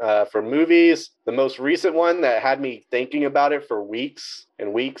read it. For movies, the most recent one that had me thinking about it for weeks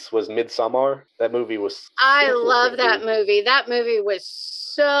and weeks was Midsommar. That movie was I love that movie. That movie was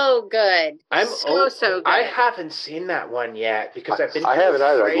so good. So good. I haven't seen that one yet because I've been. I haven't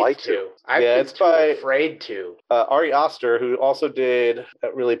either. I'd like to. It's by afraid to. Ari Aster, who also did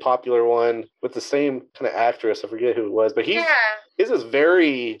a really popular one with the same kind of actress. I forget who it was, but his is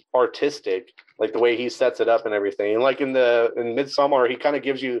very artistic. Like the way he sets it up and everything. And like in Midsommar, he kind of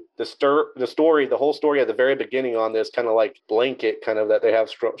gives you the story, the whole story at the very beginning on this kind of like blanket kind of that they have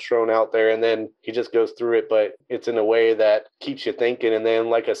thrown out there. And then he just goes through it, but it's in a way that keeps you thinking. And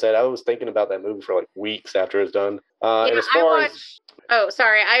then, like I said, I was thinking about that movie for like weeks after it was done. And as far as... Oh,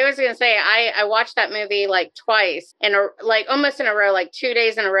 sorry. I was going to say, I watched that movie like twice like almost in a row, like 2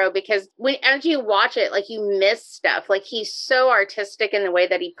 days in a row, because as you watch it, like you miss stuff. Like he's so artistic in the way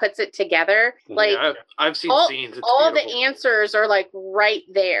that he puts it together. Like I've seen scenes. It's all beautiful. the answers are like right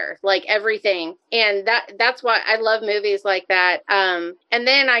there, like everything. And that's why I love movies like that. And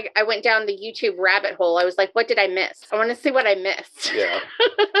then I went down the YouTube rabbit hole. I was like, what did I miss? I want to see what I missed. Yeah,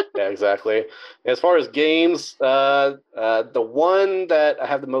 exactly. As far as games, the one that I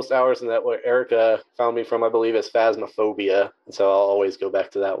have the most hours in that what Erica found me from, I believe, is Phasmophobia. And so I'll always go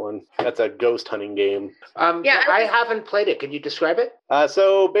back to that one. That's a ghost hunting game. I haven't played it. Can you describe it?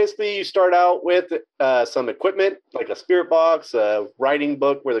 So basically you start out with some equipment, like a spirit box, a writing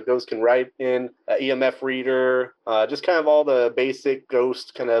book where the ghost can write in, an EMF reader, just kind of all the basic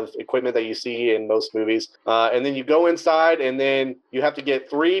ghost kind of equipment that you see in most movies. And then you go inside and then you have to get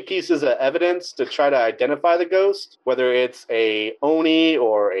 3 pieces of evidence to try to identify the ghost, whether it's a Oni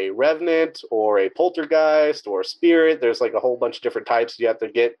or a revenant or a poltergeist or a spirit. There's like a whole bunch of different types. You have to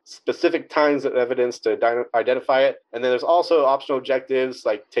get specific kinds of evidence to identify it. And then there's also optional objectives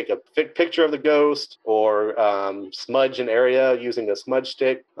like take a picture of the ghost or smudge an area using a smudge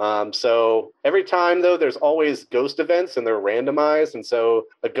stick. So every time though, there's always ghost events and they're randomized. And so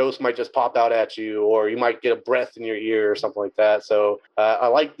a ghost might just pop out at you, or you might get a breath in your ear or something like that. So I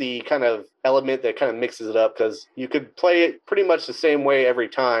like the kind of element that kind of mixes it up, because you could play it pretty much the same way every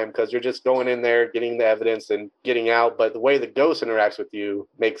time because you're just going in there, getting the evidence and getting out. But the way the ghost interacts with you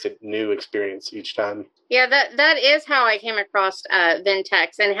makes it new experience each time. Yeah, that is how I came across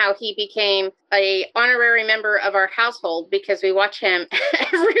Ventex and how he became a honorary member of our household, because we watch him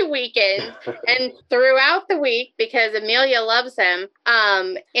every weekend and throughout the week because Amelia loves him.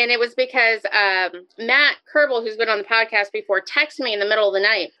 And it was because Matt Kerbel, who's been on the podcast before, texted me in the middle of the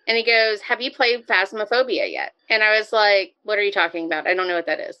night and he goes, "Have you played Phasmophobia yet?" And I was like, what are you talking about? I don't know what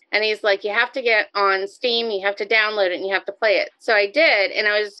that is. And he's like, you have to get on Steam, you have to download it, and you have to play it. So I did, and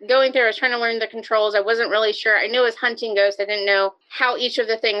I was going through, I was trying to learn the controls. I wasn't really sure. I knew it was Hunting Ghost. I didn't know how each of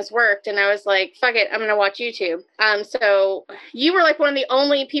the things worked. And I was like, fuck it, I'm going to watch YouTube. So you were like one of the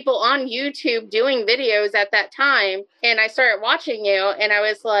only people on YouTube doing videos at that time. And I started watching you, and I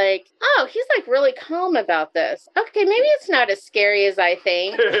was like, oh, he's like really calm about this. Okay, maybe it's not as scary as I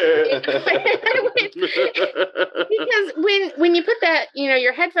think. Because when you put that,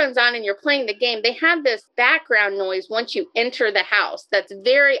 your headphones on and you're playing the game, they have this background noise once you enter the house.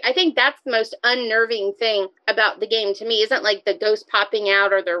 I think that's the most unnerving thing about the game to me. Isn't like the ghost popping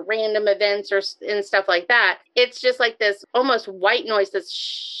out or the random events and stuff like that. It's just like this almost white noise that's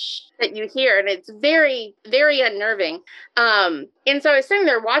shh that you hear, and it's very, very unnerving. And so I was sitting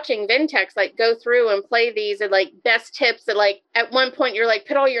there watching Ventex like go through and play these and like best tips that like at one point you're like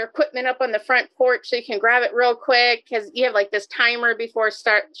put all your equipment up on the front porch so you can grab it real quick because you have like this timer before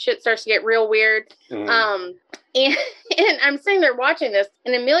shit starts to get real weird. Mm-hmm. And I'm sitting there watching this,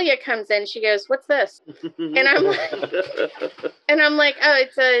 and Amelia comes in. She goes, "What's this?" And I'm like, "Oh,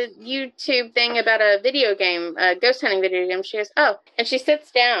 it's a YouTube thing about a video game, a ghost hunting video game." She goes, "Oh," and she sits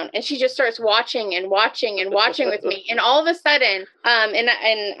down and she just starts watching and watching and watching with me. And all of a sudden, and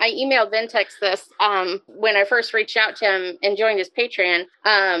I emailed Ventex this when I first reached out to him and joined his Patreon,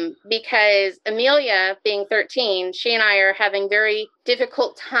 because Amelia, being 13, she and I are having very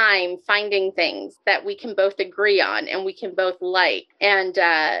difficult time finding things that we can both agree on and we can both like. And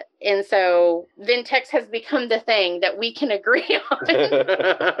so Ventex has become the thing that we can agree on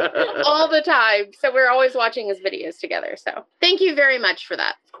all the time. So we're always watching his videos together. So thank you very much for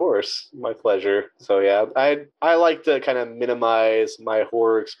that. Of course, my pleasure. So yeah, I like to kind of minimize my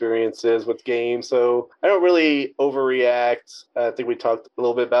horror experiences with games, so I don't really overreact. I think we talked a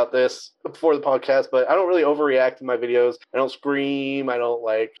little bit about this before the podcast, but I don't really overreact in my videos. I don't scream. I don't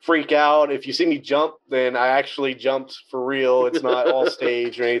like freak out. If you see me jump, then I actually jumped for real. It's not all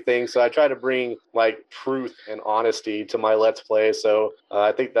staged or anything. So I try to bring like truth and honesty to my Let's Play. So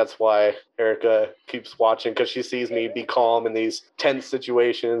I think that's why Erica keeps watching, because she sees me be calm in these tense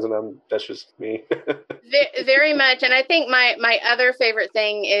situations, and that's just me. Very much. And I think my other favorite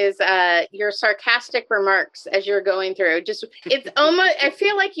thing is your sarcastic remarks as you're going through. It's almost, I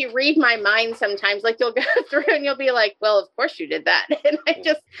feel like you read my mind sometimes. Like you'll go through and you'll be like, well, of course you did that. And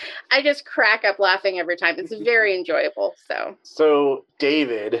I just crack up laughing every time. It's very enjoyable. So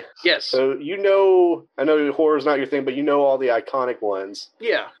David. Yes. So I know horror's not your thing, but you know all the iconic ones.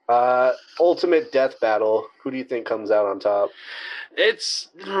 Yeah. Ultimate Death Battle. Who do you think comes out on top? It'd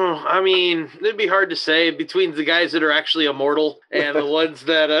be hard to say between the guys that are actually immortal and the ones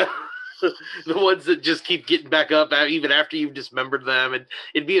that the ones that just keep getting back up even after you've dismembered them.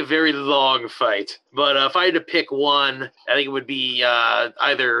 It'd be a very long fight. But if I had to pick one, I think it would be the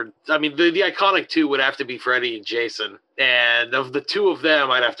iconic two would have to be Freddy and Jason. And of the two of them,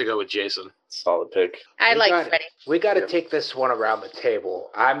 I'd have to go with Jason. Solid pick. I like Freddy. We got to take this one around the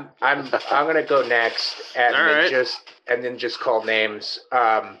table. I'm gonna go next, and then just call names.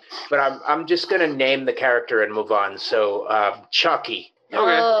 But I'm just gonna name the character and move on. So Chucky. Okay.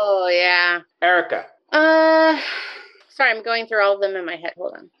 Oh yeah. Erica. Sorry, I'm going through all of them in my head.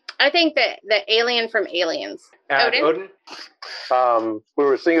 Hold on. I think that the alien from Aliens. Odin? We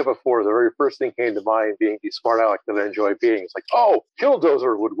were saying it before. The very first thing came to mind being the smart aleck that I enjoy being. It's like, oh,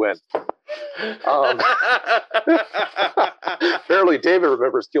 Killdozer would win. Apparently, David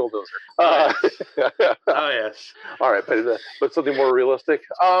remembers Killdozer. Oh yes. All right, but something more realistic.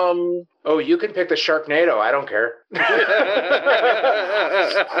 Oh, you can pick the Sharknado. I don't care.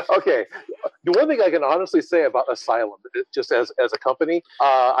 Okay. The one thing I can honestly say about Asylum, just as a company,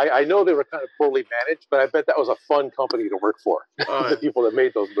 I know they were kind of poorly managed, but I bet that was a fun company to work for. The people that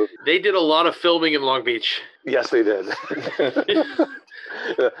made those movies. They did a lot of filming in Long Beach. Yes, they did.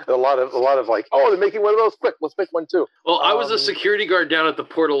 a lot of like, oh, they're making one of those. Quick, let's make one too. Well, I was a security guard down at the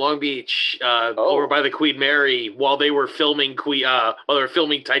Port of Long Beach, over by the Queen Mary, while they were filming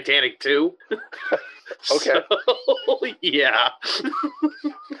Titanic 2. Okay. So, yeah.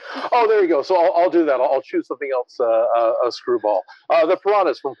 Oh, there you go. So I'll do that. I'll choose something else. A screwball. The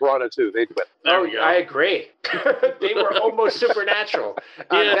Piranhas from Piranha 2. They'd win. Oh, I agree. They were almost supernatural.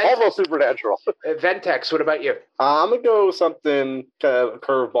 Almost supernatural. Ventex, what about you? I'm gonna go something kind of a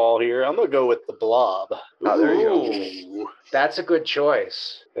curveball here. I'm gonna go with the Blob. Oh, there you go. That's a good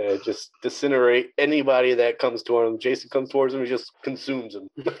choice. Just disintegrate anybody that comes to him. Jason comes towards him, he just consumes him.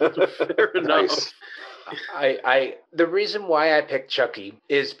 Fair enough. Nice. The reason why I picked Chucky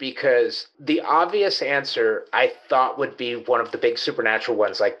is because the obvious answer I thought would be one of the big supernatural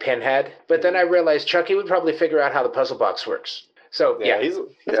ones like Pinhead, but then I realized Chucky would probably figure out how the puzzle box works. So yeah, he's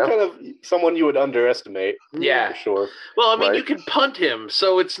kind of someone you would underestimate. Yeah, for sure. Well, I mean, Right. you can punt him,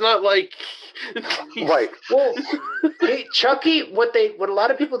 so it's not like Right. Well, Chucky, what a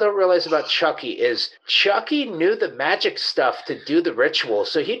lot of people don't realize about Chucky is Chucky knew the magic stuff to do the ritual,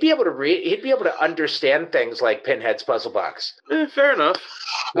 so he'd be able to understand things like Pinhead's puzzle box. Fair enough.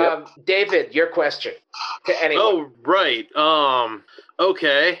 David, your question to anyone. Oh, right.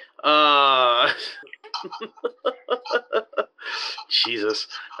 Okay. Jesus.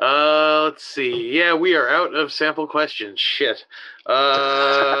 Let's see. Yeah, we are out of sample questions. Shit.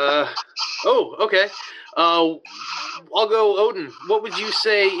 Oh, okay. I'll go Odin. What would you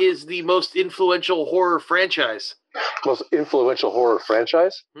say is the most influential horror franchise? Most influential horror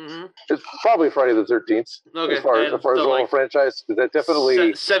franchise? Mm-hmm. It's probably Friday the 13th. Okay. As far as the whole franchise, because that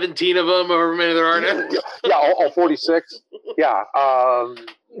definitely 17 of them, however many there are now. yeah, all 46. Yeah.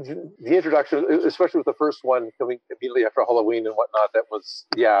 The introduction, especially with the first one coming immediately after Halloween and whatnot, that was,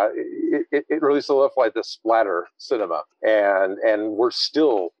 it really solidified the splatter cinema. And we're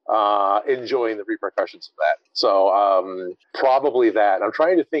still enjoying the repercussions of that. So probably that. I'm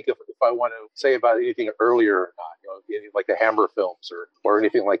trying to think if I want to say about anything earlier or not, like the Hammer films or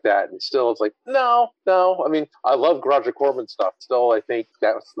anything like that. And still, it's like, no. I mean, I love Roger Corman stuff. Still, I think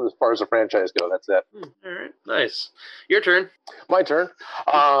that's as far as the franchise go. That's it. All right. Nice. Your turn. My turn.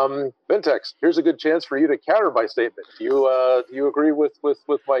 Ventex, here's a good chance for you to counter my statement. Do you agree with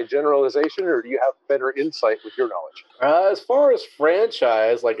my generalization, or do you have better insight with your knowledge? As far as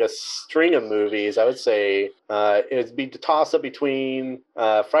franchise, like a string of movies, I would say it'd be to toss up between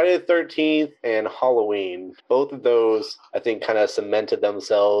Friday the 13th and Halloween. Both of those, I think, kind of cemented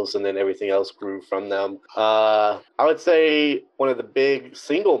themselves, and then everything else grew from them. I would say one of the big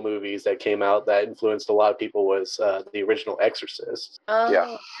single movies that came out that influenced a lot of people was the original Exorcist. Oh,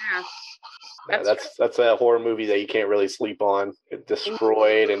 Yeah. That's a horror movie that you can't really sleep on. It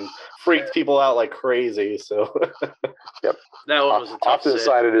destroyed and freaked people out like crazy. So, Yep. That one was a tough Often sit.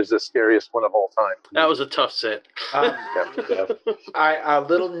 cited as the scariest one of all time. That was a tough sit. yeah. A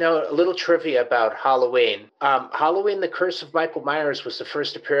little trivia about Halloween. Halloween: The Curse of Michael Myers was the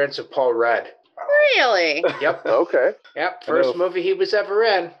first appearance of Paul Rudd. Really? Yep. Okay. Yep. First movie he was ever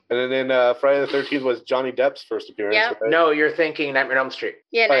in. And then Friday the 13th was Johnny Depp's first appearance. Yeah. Right? No, you're thinking Nightmare on Elm Street.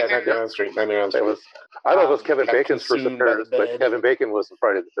 Yeah, Oh, yeah, Nightmare. Nightmare on Elm Street. Nightmare on Elm It Street. was. I don't know if it was Kevin got Bacon's first consumed by the appearance, but bed. Kevin Bacon was the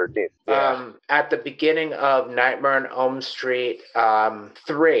Friday the 13th. Yeah. At the beginning of Nightmare on Elm Street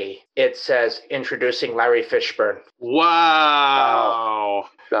 3, it says introducing Larry Fishburne. Wow.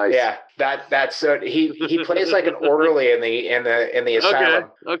 Nice. Yeah, that's he plays like an orderly in the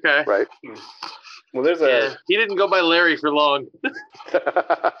asylum. Okay. Right. Well, there's Yeah. He didn't go by Larry for long. This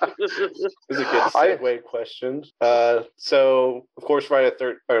is a good segue question. So, of course,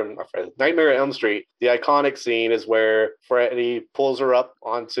 Nightmare on Elm Street, the iconic scene is where Freddy pulls her up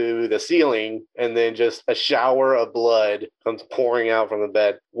onto the ceiling and then just a shower of blood comes pouring out from the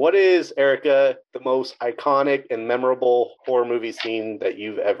bed. What is, Erica, the most iconic and memorable horror movie scene that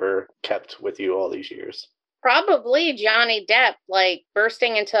you've ever kept with you all these years? Probably Johnny Depp, like,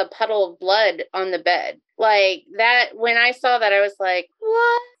 bursting into a puddle of blood on the bed. Like, that, when I saw that, I was like,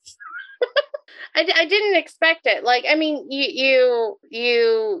 what? I didn't expect it. Like, I mean, you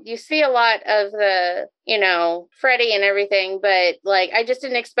see a lot of the, Freddy and everything, but, like, I just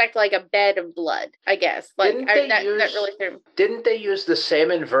didn't expect, like, a bed of blood, I guess. Like, that really threw me. Didn't they use the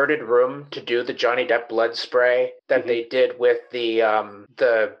same inverted room to do the Johnny Depp blood spray that they did with the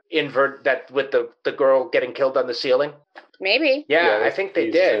girl getting killed on the ceiling? Maybe. Yeah, I think they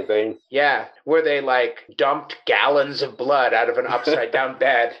used the same did. thing. Yeah, where they like dumped gallons of blood out of an upside down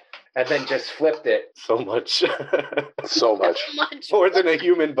bed and then just flipped it. So much. So much. More than a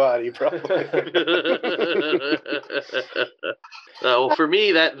human body, probably. Well, for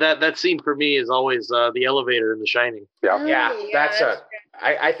me, that scene for me is always the elevator in The Shining. Yeah. Yeah, Oh, that's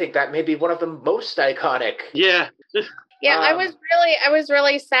I think that may be one of the most iconic. Yeah. Yeah, I was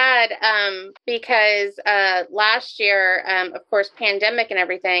really sad because last year, of course, pandemic and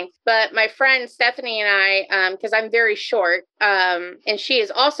everything. But my friend Stephanie and I, because I'm very short, and she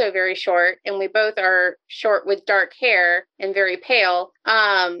is also very short, and we both are short with dark hair, and very pale.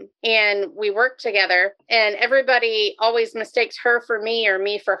 And we work together, and everybody always mistakes her for me or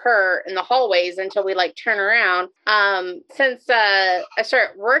me for her in the hallways until we like turn around. Since I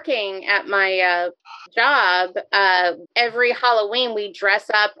started working at my job, every Halloween we dress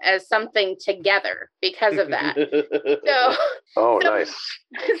up as something together because of that. Oh, So- nice.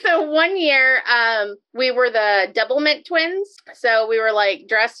 So one year, we were the Doublemint twins. So we were like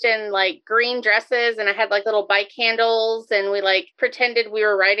dressed in like green dresses, and I had like little bike handles, and we like pretended we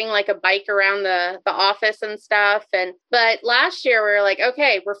were riding like a bike around the office and stuff. But last year we were like,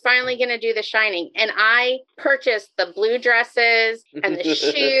 okay, we're finally gonna do The Shining, and I purchased the blue dresses and the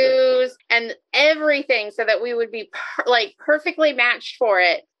shoes and everything so that we would be perfectly matched for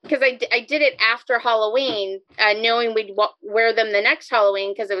it. Because I did it after Halloween, knowing we'd wear them the next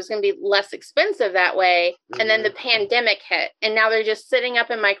Halloween because it was going to be less expensive that way. And then the pandemic hit, and now they're just sitting up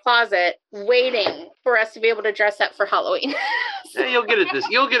in my closet waiting for us to be able to dress up for Halloween. Yeah, you'll get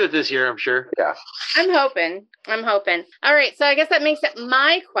it this year, I'm sure. Yeah. I'm hoping. All right, so I guess that makes it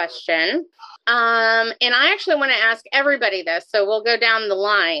my question. And I actually want to ask everybody this, so we'll go down the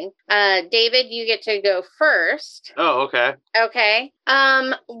line. David, you get to go first. Oh, okay. Okay.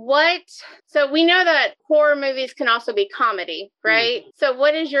 So we know that horror movies can also be comedy, right? So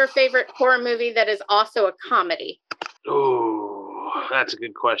what is your favorite horror movie that is also a comedy? Oh, that's a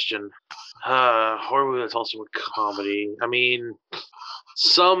good question. Horror movie that's also a comedy. I mean,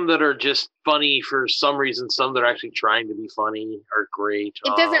 some that are just funny for some reason, some that are actually trying to be funny are great.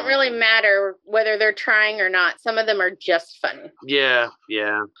 It doesn't really matter whether they're trying or not. Some of them are just funny. Yeah.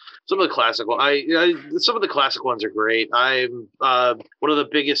 Some of the classic some of the classic ones are great. I'm one of the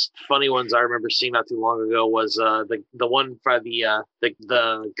biggest funny ones I remember seeing not too long ago was the one for the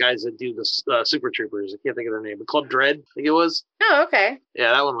guys that do the Super Troopers. I can't think of their name. The Club Dread, I think it was. Oh, okay.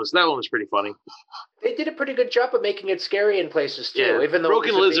 Yeah, that one was pretty funny. They did a pretty good job of making it scary in places too. Yeah. Even though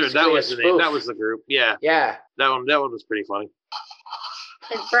Broken it was Lizard, that basically was a the name. spoof. That was the group. Yeah. Yeah. That one was pretty funny.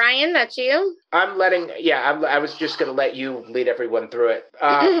 Brian, that's you? I was just going to let you lead everyone through it.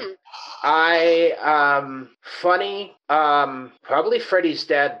 Funny, probably Freddy's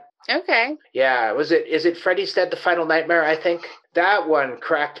Dead. Okay. Yeah, is it Freddy's Dead, The Final Nightmare, I think? That one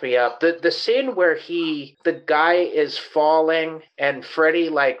cracked me up. The scene where the guy is falling and Freddy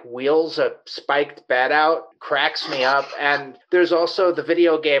like wheels a spiked bed out cracks me up. And there's also the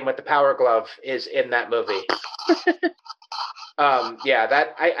video game with the power glove is in that movie.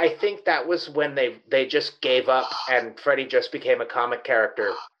 I think that was when they just gave up and Freddy just became a comic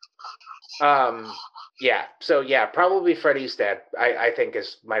character. Probably Freddy's Dead, I think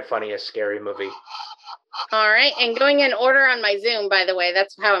is my funniest scary movie. All right, and going in order on my Zoom, by the way,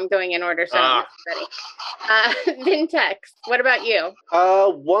 that's how I'm going in order. So I'm ready. Vintex, what about you?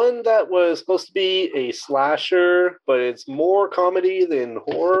 One that was supposed to be a slasher, but it's more comedy than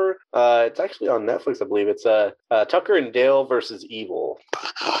horror. It's actually on Netflix, I believe. It's Tucker and Dale versus Evil.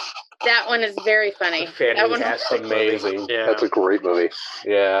 That one is very funny. That one Fantastic. That's amazing. Yeah. That's a great movie.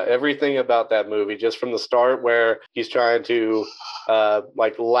 Yeah, everything about that movie, just from the start where he's trying to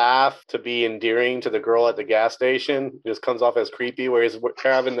laugh to be endearing to the girl at the gas station, just comes off as creepy, where he's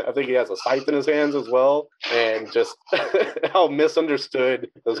having, I think he has a scythe in his hands as well, and just how misunderstood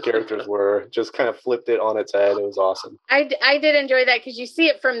those characters were, just kind of flipped it on its head. It was awesome. I did enjoy that because you see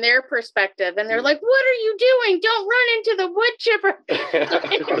it from their perspective, and they're like, "What are you doing? Don't run into the wood chipper."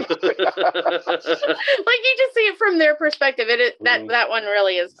 Like you just see it from their perspective. That one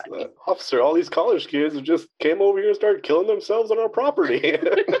really is funny. Officer, all these college kids just came over here and started killing themselves on our property.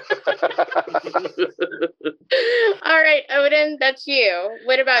 All right, Odin, that's you.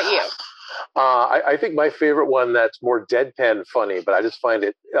 What about you? I think my favorite one that's more deadpan funny, but I just find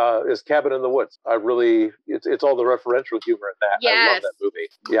it is Cabin in the Woods. It's all the referential humor in that. Yes. I love that movie.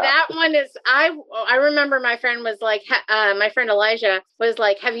 Yeah. That one is, I remember my friend was like, my friend Elijah was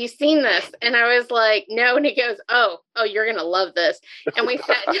like, "Have you seen this?" And I was like, "No." And he goes, oh, you're going to love this. And we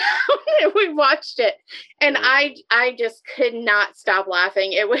sat down and we watched it. And I just could not stop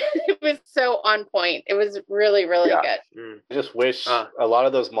laughing. It was so on point. It was really, really good. I just wish a lot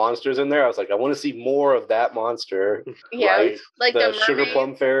of those monsters in there, I was like, I want to see more of that monster. Yeah. Like the Sugar mermaid.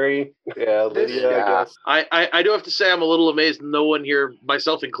 Plum Fairy. Yeah, Lydia, I guess. I do have to say I'm a little amazed no one here,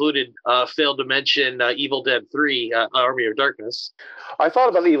 myself included, failed to mention Evil Dead 3, Army of Darkness. I thought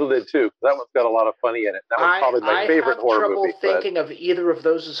about Evil Dead too. That one's got a lot of funny in it. That was probably my favorite horror movie. I have trouble thinking of either of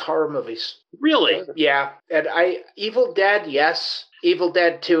those as horror movies. Really? Yeah, and Evil Dead, yes. Evil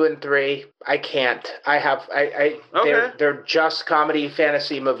Dead 2 and 3, I can't. Okay. They're just comedy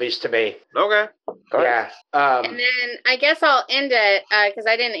fantasy movies to me. Okay. All right. Yeah. And then I guess I'll end it because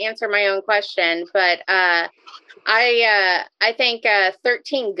I didn't answer my own question, but I think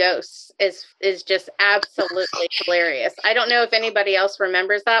 13 Ghosts is just absolutely hilarious. I don't know if anybody else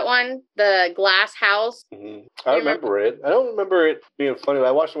remembers that one, the glass house. Mhm. I remember it. I don't remember it being funny.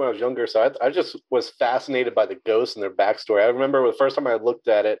 I watched it when I was younger, so I just was fascinated by the ghosts and their backstory. I remember the first time I looked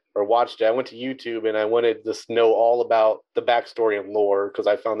at it or watched it, I went to YouTube and I wanted to know all about the backstory and lore because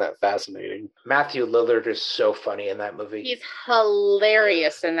I found that fascinating. Matthew Lillard is so funny in that movie. He's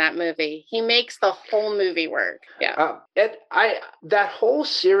hilarious in that movie. He makes the whole movie work. Yeah. That whole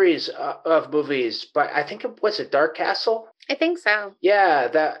series of movies, but I think it was Dark Castle. I think so. Yeah,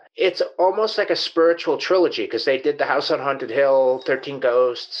 that it's almost like a spiritual trilogy because they did The House on Haunted Hill, 13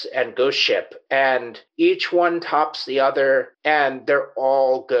 Ghosts, and Ghost Ship, and each one tops the other, and they're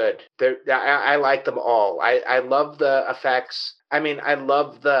all good. I like them all. I love the effects. I mean, I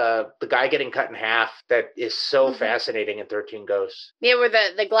love the guy getting cut in half. That is so fascinating in 13 Ghosts. Yeah, where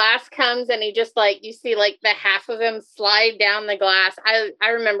the glass comes and he just you see the half of him slide down the glass. I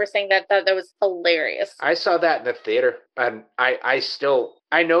remember saying that was hilarious. I saw that in the theater, and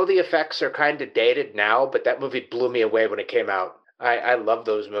I know the effects are kind of dated now, but that movie blew me away when it came out. I love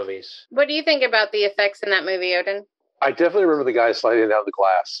those movies. What do you think about the effects in that movie, Odin? I definitely remember the guy sliding down the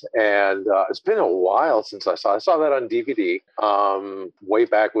glass, and it's been a while since I saw that on DVD, way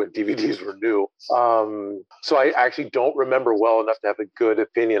back when DVDs were new. So I actually don't remember well enough to have a good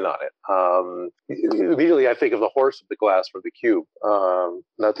opinion on it. Immediately, I think of the horse with the glass from the Cube,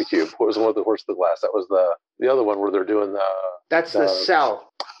 not the Cube. What was the one with the horse with the glass? That was the other one where they're doing the. That's the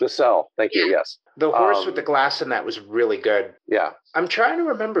Cell. The Cell. Thank you. Yes. The horse with the glass in that was really good. Yeah. I'm trying to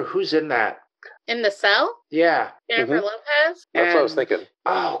remember who's in that. In the Cell? Yeah. Jennifer Lopez? That's what I was thinking.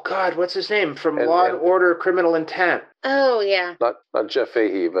 Oh, God, what's his name? From Law and Order Criminal Intent. Oh, yeah. Not Jeff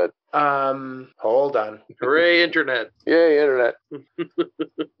Fahey, but... Hold on. Hooray, Internet. Yay, Internet.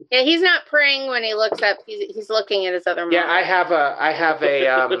 Yeah, he's not praying when he looks up. He's looking at his other monitor. Yeah, I have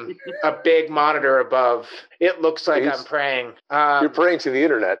a big monitor above. It looks like I'm praying. You're praying to the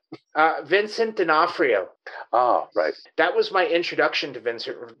Internet. Vincent D'Onofrio. Oh, right. That was my introduction to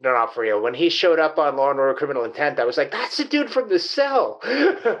Vincent D'Onofrio. When he showed up on Law and Order Criminal Intent, I was like, that's the dude from The Cell.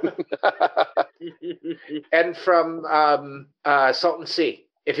 And from Salton Sea.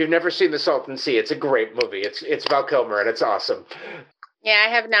 If you've never seen The Salton Sea, it's a great movie. It's Val Kilmer, and it's awesome. Yeah, I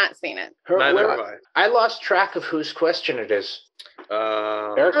have not seen it. Neither have I. I lost track of whose question it is.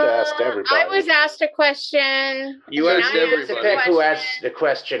 Erica asked everybody. I was asked a question. You asked You get to everybody. pick who asked the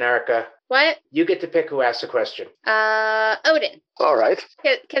question, Erica. What? You get to pick who asked the question. Odin. All right.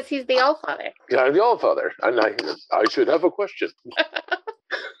 Because he's the Allfather. Yeah, I'm the Allfather. And I should have a question.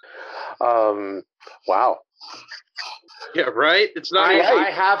 Wow. Yeah, right? It's not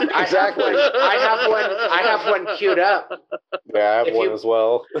I have one queued up. Yeah, I have one as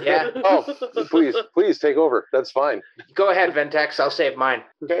well. Yeah. Oh, please take over. That's fine. Go ahead, Ventex. I'll save mine.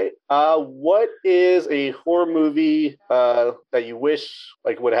 Okay. What is a horror movie that you wish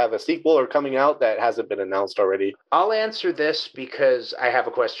would have a sequel or coming out that hasn't been announced already? I'll answer this because I have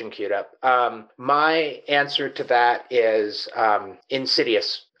a question queued up. My answer to that is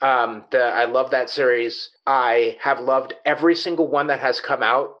Insidious. I love that series. I have loved every single one that has come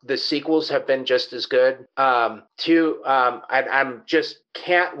out. The sequels have been just as good. I'm just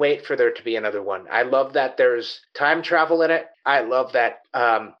can't wait for there to be another one. I love that there's time travel in it. I love that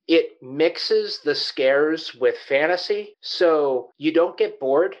it mixes the scares with fantasy, so you don't get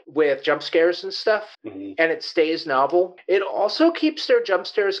bored with jump scares and stuff, and it stays novel. It also keeps their jump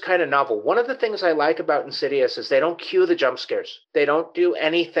scares kind of novel. One of the things I like about Insidious is they don't cue the jump scares. They don't do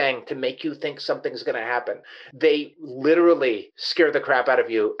anything to make you think something's going to happen. They literally scare the crap out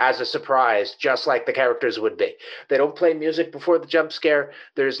of you as a surprise, just like the characters would be. They don't play music before the jump scare.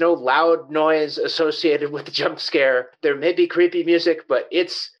 There's no loud noise associated with the jump scare. There may be creepy music, but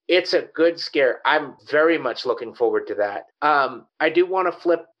it's a good scare. I'm very much looking forward to that. I do want to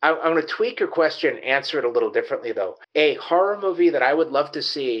flip. I'm going to tweak your question, answer it a little differently, though. A horror movie that I would love to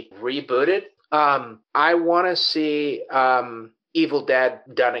see rebooted. I want to see Evil Dead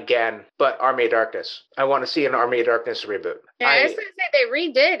done again, but Army of Darkness. I want to see an Army of Darkness reboot. Yeah, I was going to say they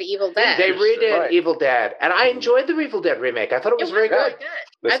redid Evil Dead. They redid Evil Dead, and I enjoyed the Evil Dead remake. I thought it was very good.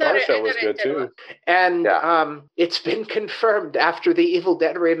 The Star Show was good too. And it's been confirmed after the Evil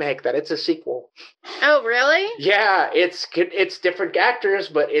Dead remake that it's a sequel. Oh, really? Yeah, it's different actors,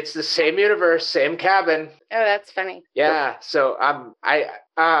 but it's the same universe, same cabin, Oh, that's funny. Yeah. So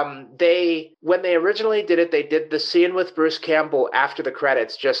they when they originally did it, they did the scene with Bruce Campbell after the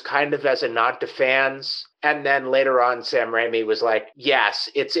credits, just kind of as a nod to fans. And then later on, Sam Raimi was like, yes,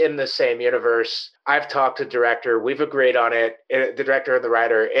 it's in the same universe. I've talked to the director. We've agreed on it. The director and the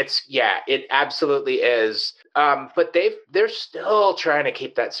writer. It absolutely is. But they're still trying to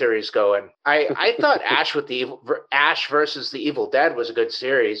keep that series going. I thought Ash versus the Evil Dead was a good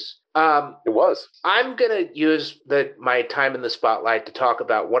series. It was. I'm going to use my time in the spotlight to talk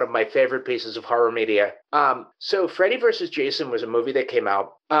about one of my favorite pieces of horror media. So Freddy vs. Jason was a movie that came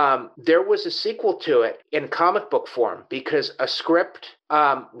out. There was a sequel to it in comic book form because a script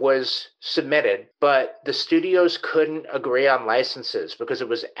was submitted, but the studios couldn't agree on licenses because it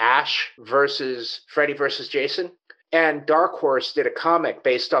was Ash versus Freddy vs. Jason. And Dark Horse did a comic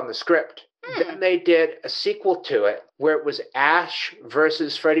based on the script. Then they did a sequel to it where it was Ash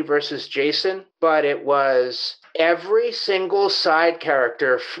versus Freddy versus Jason, but it was every single side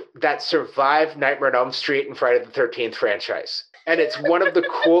character that survived Nightmare on Elm Street and Friday the 13th franchise. And it's one of the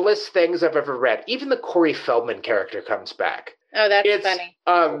coolest things I've ever read. Even the Corey Feldman character comes back. Oh, that's It's funny.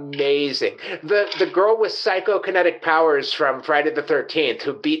 amazing. The girl with psychokinetic powers from Friday the 13th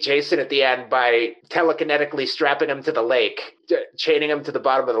who beat Jason at the end by telekinetically strapping him to the lake, chaining him to the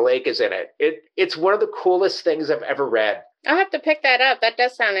bottom of the lake is in it. It's one of the coolest things I've ever read. I'll have to pick that up. That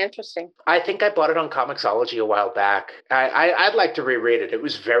does sound interesting. I think I bought it on Comixology a while back. I'd like to reread it. It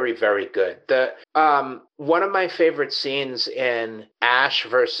was very, very good. One of my favorite scenes in Ash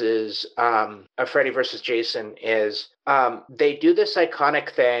versus Freddy versus Jason is they do this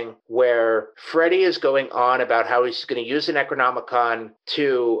iconic thing where Freddy is going on about how he's going to use the Necronomicon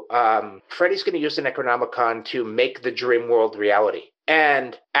to make the dream world reality.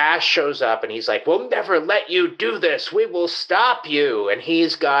 And Ash shows up and he's like, we'll never let you do this. We will stop you. And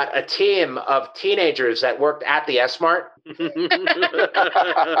he's got a team of teenagers that worked at the S-Mart. And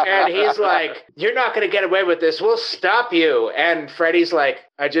he's like, you're not going to get away with this. We'll stop you. And Freddy's like,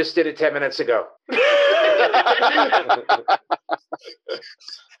 I just did it 10 minutes ago.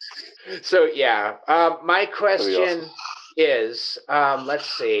 So, yeah. My question is, let's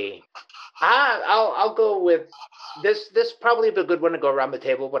see. I'll go with... This probably be a good one to go around the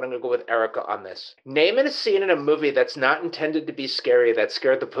table, but I'm going to go with Erica on this. Name a scene in a movie that's not intended to be scary that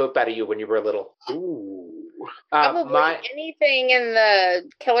scared the poop out of you when you were little. Ooh. Probably anything in the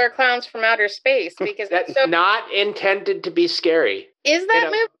Killer Clowns from Outer Space because that's not intended to be scary. Is that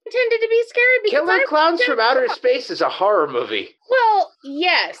movie intended to be scary? Because Killer Clowns from Outer Space is a horror movie. Well,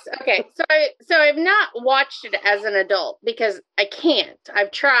 yes. Okay. So I've not watched it as an adult because I can't.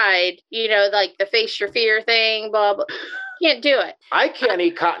 I've tried, like the face your fear thing, blah, blah. Can't do it. I can't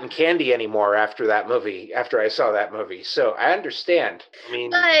eat cotton candy anymore after I saw that movie. So I understand.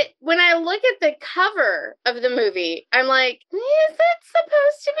 But when I look at the cover of the movie, I'm like, is it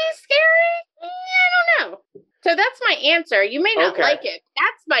supposed to be scary? I don't know. So that's my answer. You may not like it.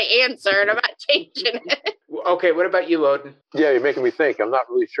 That's my answer, and I'm not changing it. Okay, what about you, Odin? Yeah, you're making me think. I'm not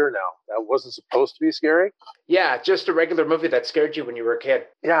really sure now. That wasn't supposed to be scary? Yeah, just a regular movie that scared you when you were a kid.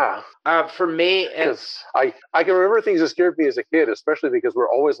 Yeah. For me, I can remember things that scared me as a kid, especially because we're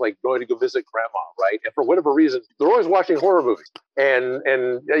always like going to go visit grandma, right? And for whatever reason, they're always watching horror movies. And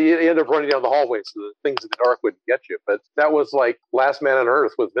you end up running down the hallway so the things in the dark wouldn't get you. But that was like Last Man on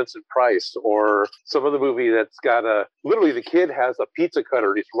Earth with Vincent Price, or some other movie that's got literally the kid has a pizza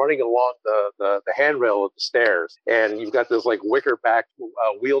cutter. He's running along the handrail of the stairs. And you've got this like wicker back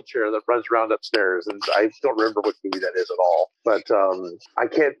wheelchair that runs around upstairs. And I don't remember what movie that is at all. But I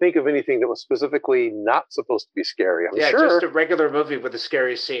can't think of anything that was specifically not supposed to be scary. I'm sure. Just a regular movie with a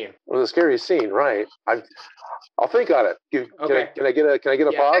scary scene. With a scary scene, right. I'll think on it. Can I get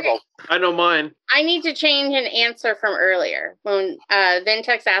a pause? Okay. I know mine. I need to change an answer from earlier when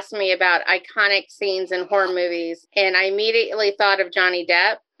Ventex asked me about iconic scenes in horror movies, and I immediately thought of Johnny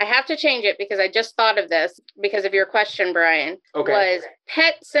Depp. I have to change it because I just thought of this because of your question, Brian. Was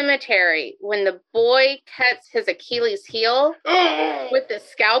Pet Sematary when the boy cuts his Achilles heel with the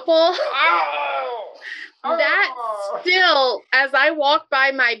scalpel. That still, as I walk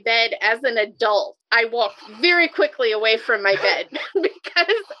by my bed as an adult, I walk very quickly away from my bed because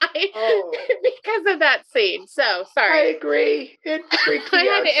of that scene. So sorry. I agree. It freaked me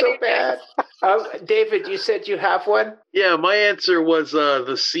out so bad. David, you said you have one? Yeah, my answer was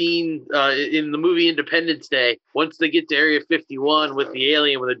the scene in the movie Independence Day. Once they get to Area 51 with the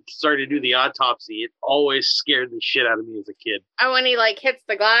alien, when they started to do the autopsy, it always scared the shit out of me as a kid. Oh, when he hits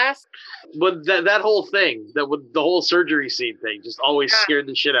the glass? But that whole thing, the whole surgery scene thing, just always scared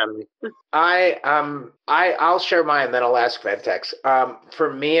the shit out of me. I'll share mine, then I'll ask Ventex.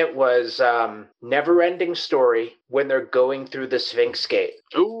 For me, it was Never-Ending Story when they're going through the Sphinx Gate.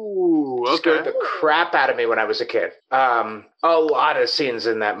 Ooh, Scared okay. the crap out of me when I was a kid. A lot of scenes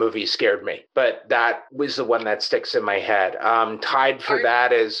in that movie scared me, but that was the one that sticks in my head. Tied for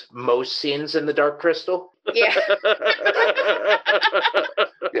that is most scenes in The Dark Crystal. Yeah.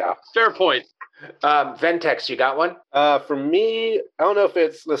 Yeah. Fair point. Ventex, you got one? For me, I don't know if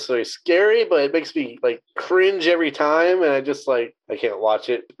it's necessarily scary, but it makes me like cringe every time, and I can't watch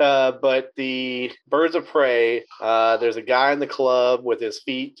it. But the Birds of Prey, there's a guy in the club with his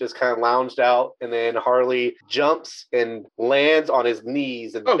feet just kind of lounged out, and then Harley jumps and lands on his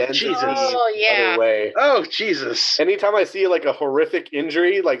knees and bends his knees Oh, the yeah. other way. Oh, Jesus. Anytime I see like a horrific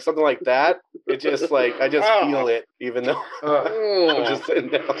injury, like something like that, it just like I just feel it, even though I'm just sitting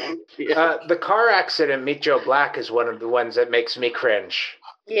down. The car accident, Meet Joe Black, is one of the ones that makes me cringe.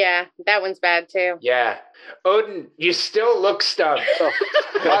 Yeah, that one's bad too. Yeah. Odin, you still look stumped.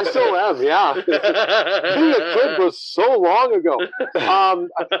 I still am, yeah. Being a kid was so long ago.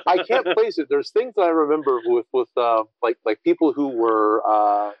 I can't place it. There's things that I remember with like people who were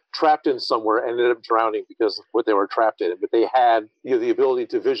trapped in somewhere and ended up drowning because of what they were trapped in, but they had the ability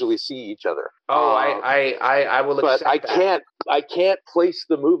to visually see each other. Oh, I will accept but I can't place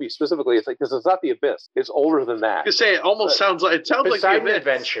the movie specifically. It's like because it's not The Abyss. It's older than that. You say it almost sounds like Poseidon the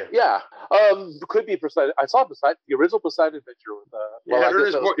Adventure. Yeah, could be Poseidon. I saw Poseidon, the original Poseidon Adventure with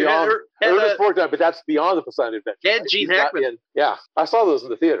Ernest Ernest Borgnine, but that's beyond the Poseidon Adventure. And Gene Hackman. Yeah, I saw those in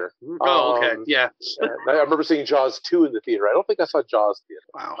the theater. Oh, okay, yeah. I remember seeing Jaws 2 in the theater. I don't think I saw Jaws theater.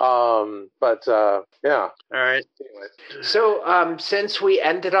 Wow. Yeah. All right. Anyway. So, since we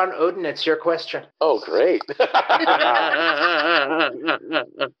ended on Odin, it's your question. Oh, great. Got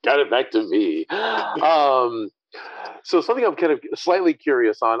it back to me. So something I'm kind of slightly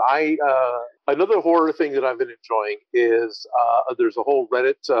curious on. Another horror thing that I've been enjoying is there's a whole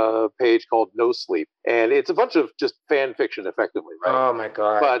Reddit page called No Sleep, and it's a bunch of just fan fiction, effectively, right? Oh my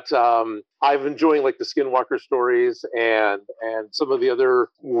god! But I'm enjoying like the Skinwalker stories and some of the other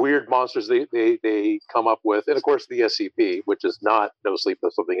weird monsters they come up with, and of course the SCP, which is not No Sleep,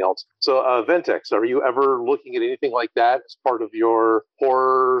 but something else. So Ventex, are you ever looking at anything like that as part of your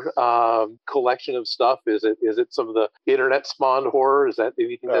horror collection of stuff? Is it some of the internet spawned horror? Is that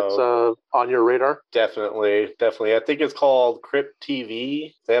anything that's on your radar? Definitely. I think it's called Crypt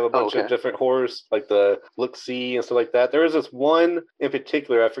TV. They have a bunch of different horrors, like the Look-See and stuff like that. There was this one in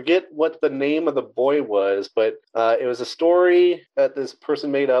particular. I forget what the name of the boy was, but it was a story that this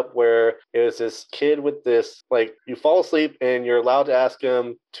person made up where it was this kid with this, like, you fall asleep and you're allowed to ask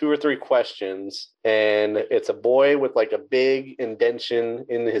him 2 or 3 questions, and it's a boy with like a big indentation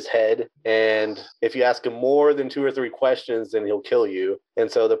in his head, and if you ask him more than 2 or 3 questions, then he'll kill you. And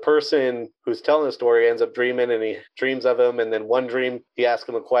so the person who's telling the story ends up dreaming, and he dreams of him, and then one dream he asks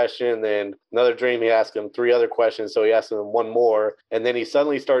him a question, then another dream he asks him 3 other questions, so he asks him one more, and then he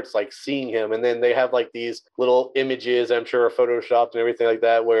suddenly starts like seeing him, and then they have like these little images, I'm sure are photoshopped and everything like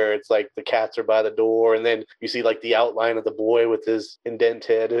that, where it's like the cats are by the door, and then you see like the outline of the boy with his indent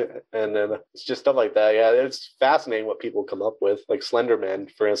head, and then it's just stuff like that. Yeah, it's fascinating what people come up with, like Slender Man,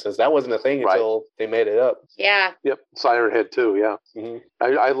 for instance. That wasn't a thing until they made it up. Yeah. Yep, Siren Head too. Yeah, Mm-hmm.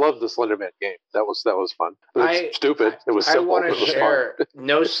 I love the Slender Man game. That was fun. It was stupid. It was simple. I want It to was share fun.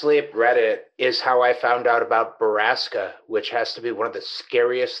 No Sleep Reddit is how I found out about Baraska, which has to be one of the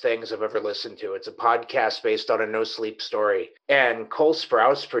scariest things I've ever listened to. It's a podcast based on a no sleep story, and Cole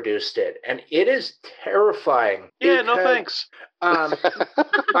Sprouse produced it, and it is terrifying. Yeah, no thanks.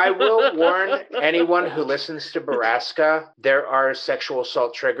 I will warn anyone who listens to Baraska, there are sexual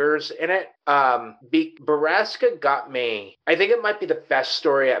assault triggers in it. Baraska got me. I think it might be the best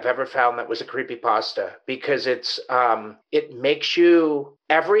story I've ever found that was a creepypasta, because it makes you,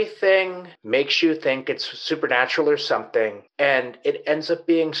 everything makes you think it's supernatural or something, and it ends up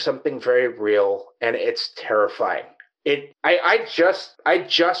being something very real, and it's terrifying. I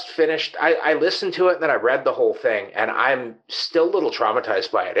just finished. I listened to it and then I read the whole thing, and I'm still a little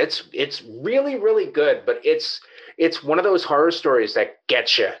traumatized by it. It's really, really good, but it's one of those horror stories that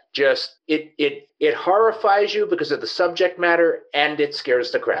gets you. Just it horrifies you because of the subject matter, and it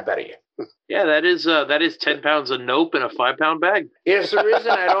scares the crap out of you. Yeah, that is 10 pounds of nope in a 5-pound bag. It's the reason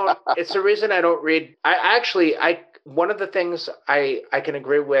I don't. It's the reason I don't read. One of the things I can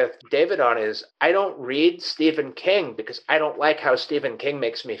agree with David on is I don't read Stephen King because I don't like how Stephen King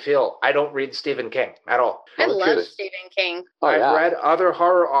makes me feel. I don't read Stephen King at all. I No love kidding. Stephen King. I've read other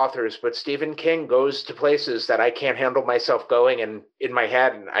horror authors, but Stephen King goes to places that I can't handle myself going, and in my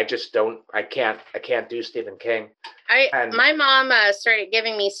head, and I just don't. I can't do Stephen King. And- My mom started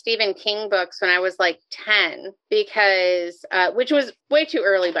giving me Stephen King books when I was like 10 because, which was way too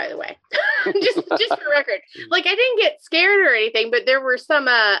early, by the way. just for record. Like, I didn't get scared or anything, but there were some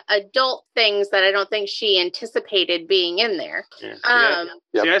adult things that I don't think she anticipated being in there. Yeah.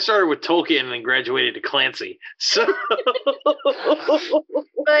 See, I started with Tolkien and then graduated to Clancy. So,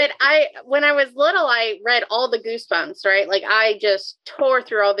 but when I was little, I read all the Goosebumps, right? Like, I just tore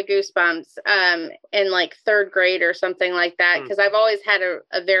through all the Goosebumps in like 3rd grade or something like that, because I've always had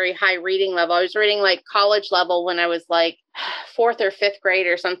a very high reading level. I was reading like college level when I was like 4th or 5th grade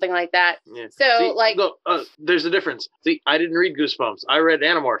or something like that. yeah. So, there's a difference. See, I didn't read Goosebumps. I read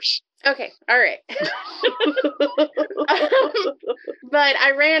Animorphs. Okay, all right. But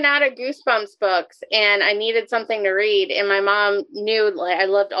I ran out of Goosebumps books and I needed something to read. And my mom knew like I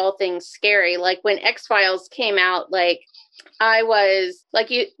loved all things scary. Like when X-Files came out, like I was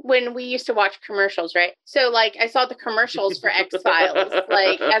like when we used to watch commercials, right? So like I saw the commercials for X-Files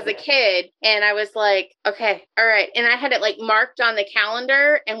like as a kid, and I was like, okay, all right. And I had it like marked on the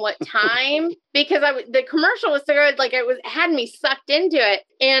calendar and what time, because the commercial was so good, like it had me sucked into it.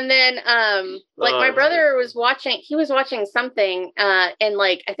 And then like my brother was watching something and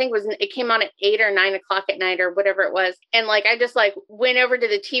like I think it came on at 8 or 9 o'clock at night or whatever it was. And like I just like went over to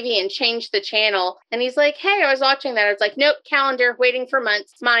the TV and changed the channel, and he's like, hey, I was watching that. I was like, nope, calendar, waiting for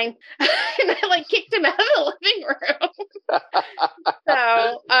months, it's mine. And I like kicked him out of the living room.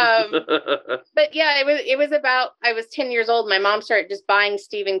 So but yeah, it was about, I was 10 years old. My mom started just buying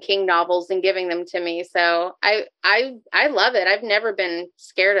Stephen King novels and giving them to me. So I love it. I've never been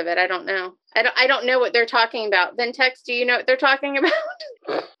scared of it. I don't know. I don't know what they're talking about. Ventex, do you know what they're talking about?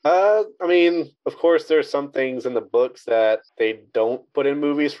 I mean, of course, there's some things in the books that they don't put in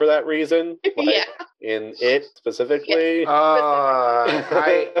movies for that reason. Like Yeah. in it specifically.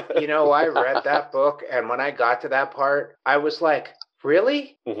 I read that book, and when I got to that part, I was like,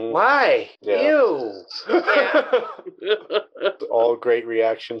 really? Mhm. Why? Yeah. Ew. All great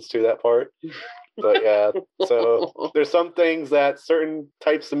reactions to that part. But yeah, so there's some things that certain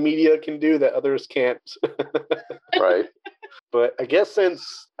types of media can do that others can't. Right. But I guess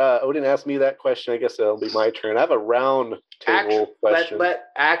since Odin asked me that question, I guess it'll be my turn. I have a round table question.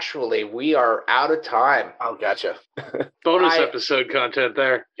 Actually, we are out of time. Oh, gotcha. Bonus episode content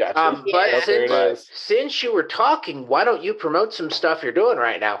there. Gotcha. But There it is. since you were talking, why don't you promote some stuff you're doing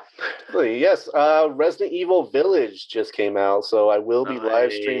right now? Yes, Resident Evil Village just came out, so I will be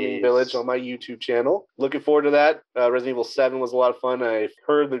live streaming Nice. Village on my YouTube channel. Looking forward to that. Resident Evil 7 was a lot of fun. I've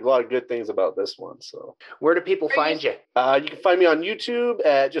heard a lot of good things about this one. So Where do people find you? you can find me on YouTube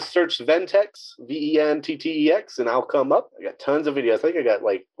at just search Ventex, Ventex, and I'll come up. I got tons of videos. I think I got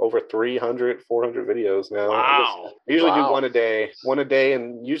like over 300, 400 videos now. Wow. I usually do Wow. one a day,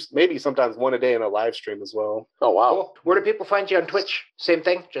 and maybe sometimes one a day in a live stream as well. Oh, wow. Cool. Where do people find you on Twitch? Same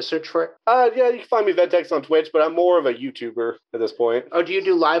thing? Just search for it? Yeah, you can find me Ventex on Twitch, but I'm more of a YouTuber at this point. Oh, do you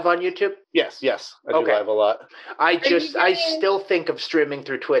do live on YouTube? Yes, I do Okay. live a lot. I you doing- still think of streaming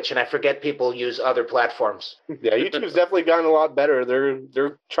through Twitch, and I forget people use other platforms. Yeah, YouTube's definitely gotten a lot better.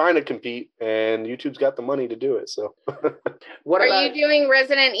 They're trying to compete, and YouTube's got the money to do it. So What Are about you doing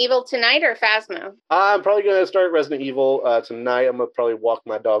Resident Evil tonight or Phasmo? I'm probably gonna start Resident Evil tonight. I'm gonna probably walk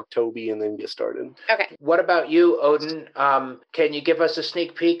my dog Toby and then get started. Okay. What about you, Odin? Can you give us a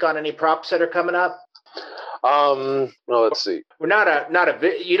sneak peek on any props that are coming up? Well, let's see. We're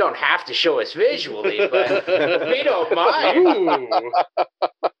you don't have to show us visually, but we don't mind. Ooh.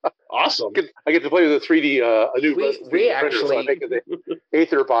 Awesome. I get to play with a 3D, a new We Resident 3D printer, so I actually- make the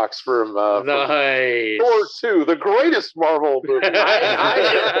Aether box from Nice. Thor 2, the greatest Marvel movie.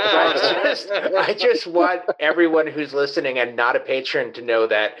 I just want everyone who's listening and not a patron to know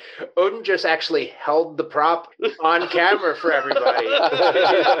that Odin just actually held the prop on camera for everybody.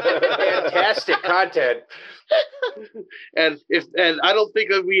 Fantastic content. And I don't think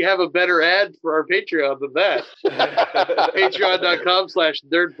that we have a better ad for our Patreon than that.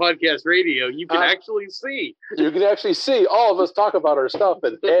 Patreon.com/nerdpodcastradio. You can actually see. You can actually see all of us talk about our stuff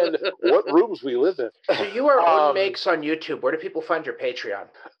and what rooms we live in. So you are Odin Makes on YouTube. Where do people find your Patreon?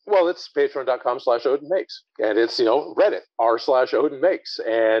 Well, it's patreon.com/Odin Makes. And it's, Reddit, r/Odin Makes.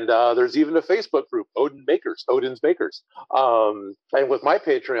 And there's even a Facebook group, Odin Makers, Odin's Makers. And with my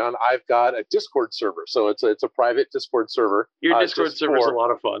Patreon, I've got a Discord server. So it's a private Discord server. Your Discord just server is a for- lot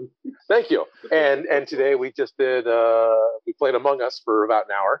of fun. Thank you. And today we just did, we played Among Us for about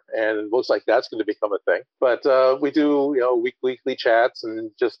an hour, and it looks like that's going to become a thing. But we do, weekly chats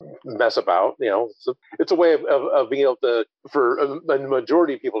and just mess about. It's a way of being able to, for a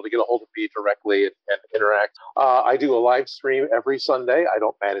majority of people, able to get a hold of me directly and interact. I do a live stream every Sunday. I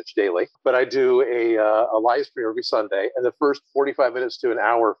don't manage daily, but I do a live stream every Sunday. And the first 45 minutes to an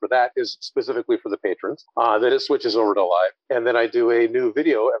hour for that is specifically for the patrons. Then it switches over to live. And then I do a new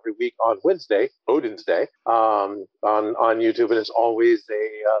video every week on Wednesday, Odin's Day, on YouTube. And it's always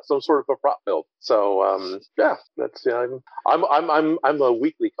some sort of a prop build. So yeah, that's I'm a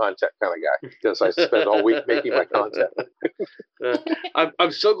weekly content kind of guy because I spend all week making my content.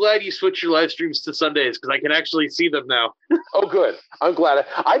 I'm so glad you switched your live streams to Sundays because I can actually see them now. Oh, good. I'm glad.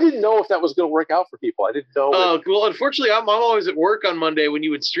 I didn't know if that was going to work out for people. I didn't know. Well, unfortunately, I'm always at work on Monday when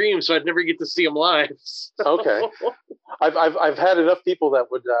you would stream, so I'd never get to see them live. Okay. I've had enough people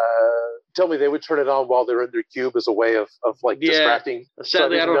that would tell me they would turn it on while they're in their cube as a way of distracting.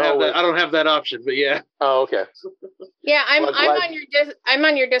 Sadly, I don't have that option, but yeah. Oh, okay. Yeah, I'm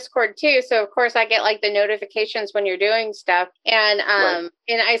on your Discord too, so of course I get like the notifications when you're doing stuff, and Right.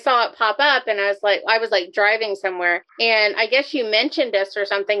 and I saw it pop up, and I was like driving somewhere, and I guess you mentioned us or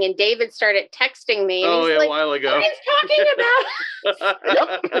something, and David started texting me. And he's a while ago. What he's talking about?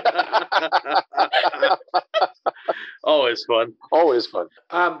 Always fun. Always fun.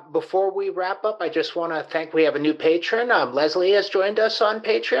 Before we wrap up, I just want to thank. We have a new patron. Leslie has joined us on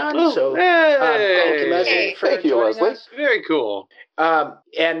Patreon. Oh, so hey. thank you, Leslie. For Thank you, joining Leslie. us. Very cool.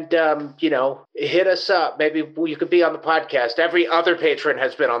 Hit us up. Maybe you could be on the podcast. Every other patron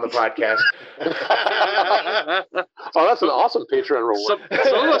has been on the podcast. Oh, that's an awesome Patreon reward.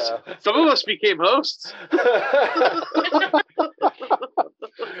 Some of us became hosts.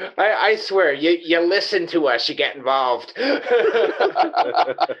 I swear, you listen to us, you get involved. We're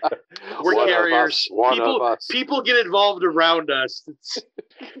One of carriers. us, one of us. People get involved around us.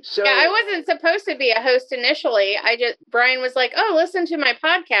 So Yeah, I wasn't supposed to be a host initially. Brian was like, "Oh, listen to my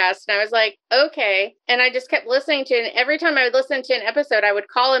podcast," and I was like, "Okay." And I just kept listening to it. And every time I would listen to an episode, I would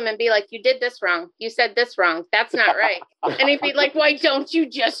call him and be like, "You did this wrong. You said this wrong. That's not right." And he'd be like, "Why don't you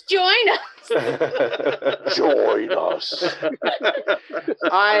just join us?" Join us.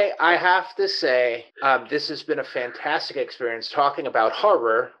 I have to say, this has been a fantastic experience talking about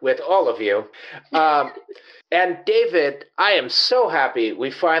horror with all of you. And David, I am so happy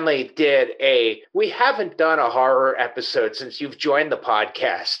we finally we haven't done a horror episode since you've joined the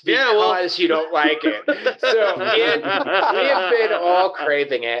podcast because you don't like it. So we have been all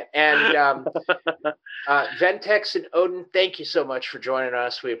craving it. And Ventex and Odin, thank you so much for joining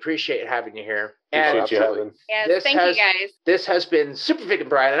us. We appreciate having you here. Appreciate you having. Yes, thank you guys. This has been Super Vic and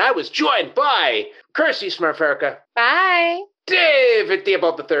Brian, and I was joined by Kirsty Smurferica, Bye. David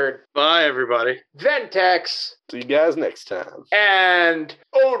Theobald III, Bye, everybody. Ventex, See you guys next time. and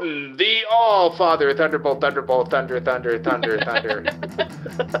Odin, the All-Father, Thunderbolt, Thunder.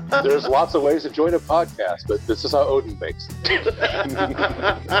 There's lots of ways to join a podcast, but this is how Odin makes it.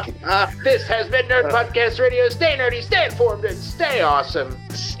 This has been Nerd Podcast Radio. Stay nerdy, stay informed, and stay awesome.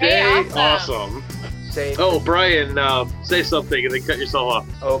 Stay awesome. awesome. Say Brian, say something and then cut yourself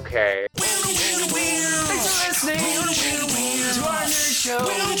off. okay. Thanks for listening to our nerd show.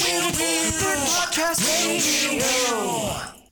 Nerd Podcast Radio.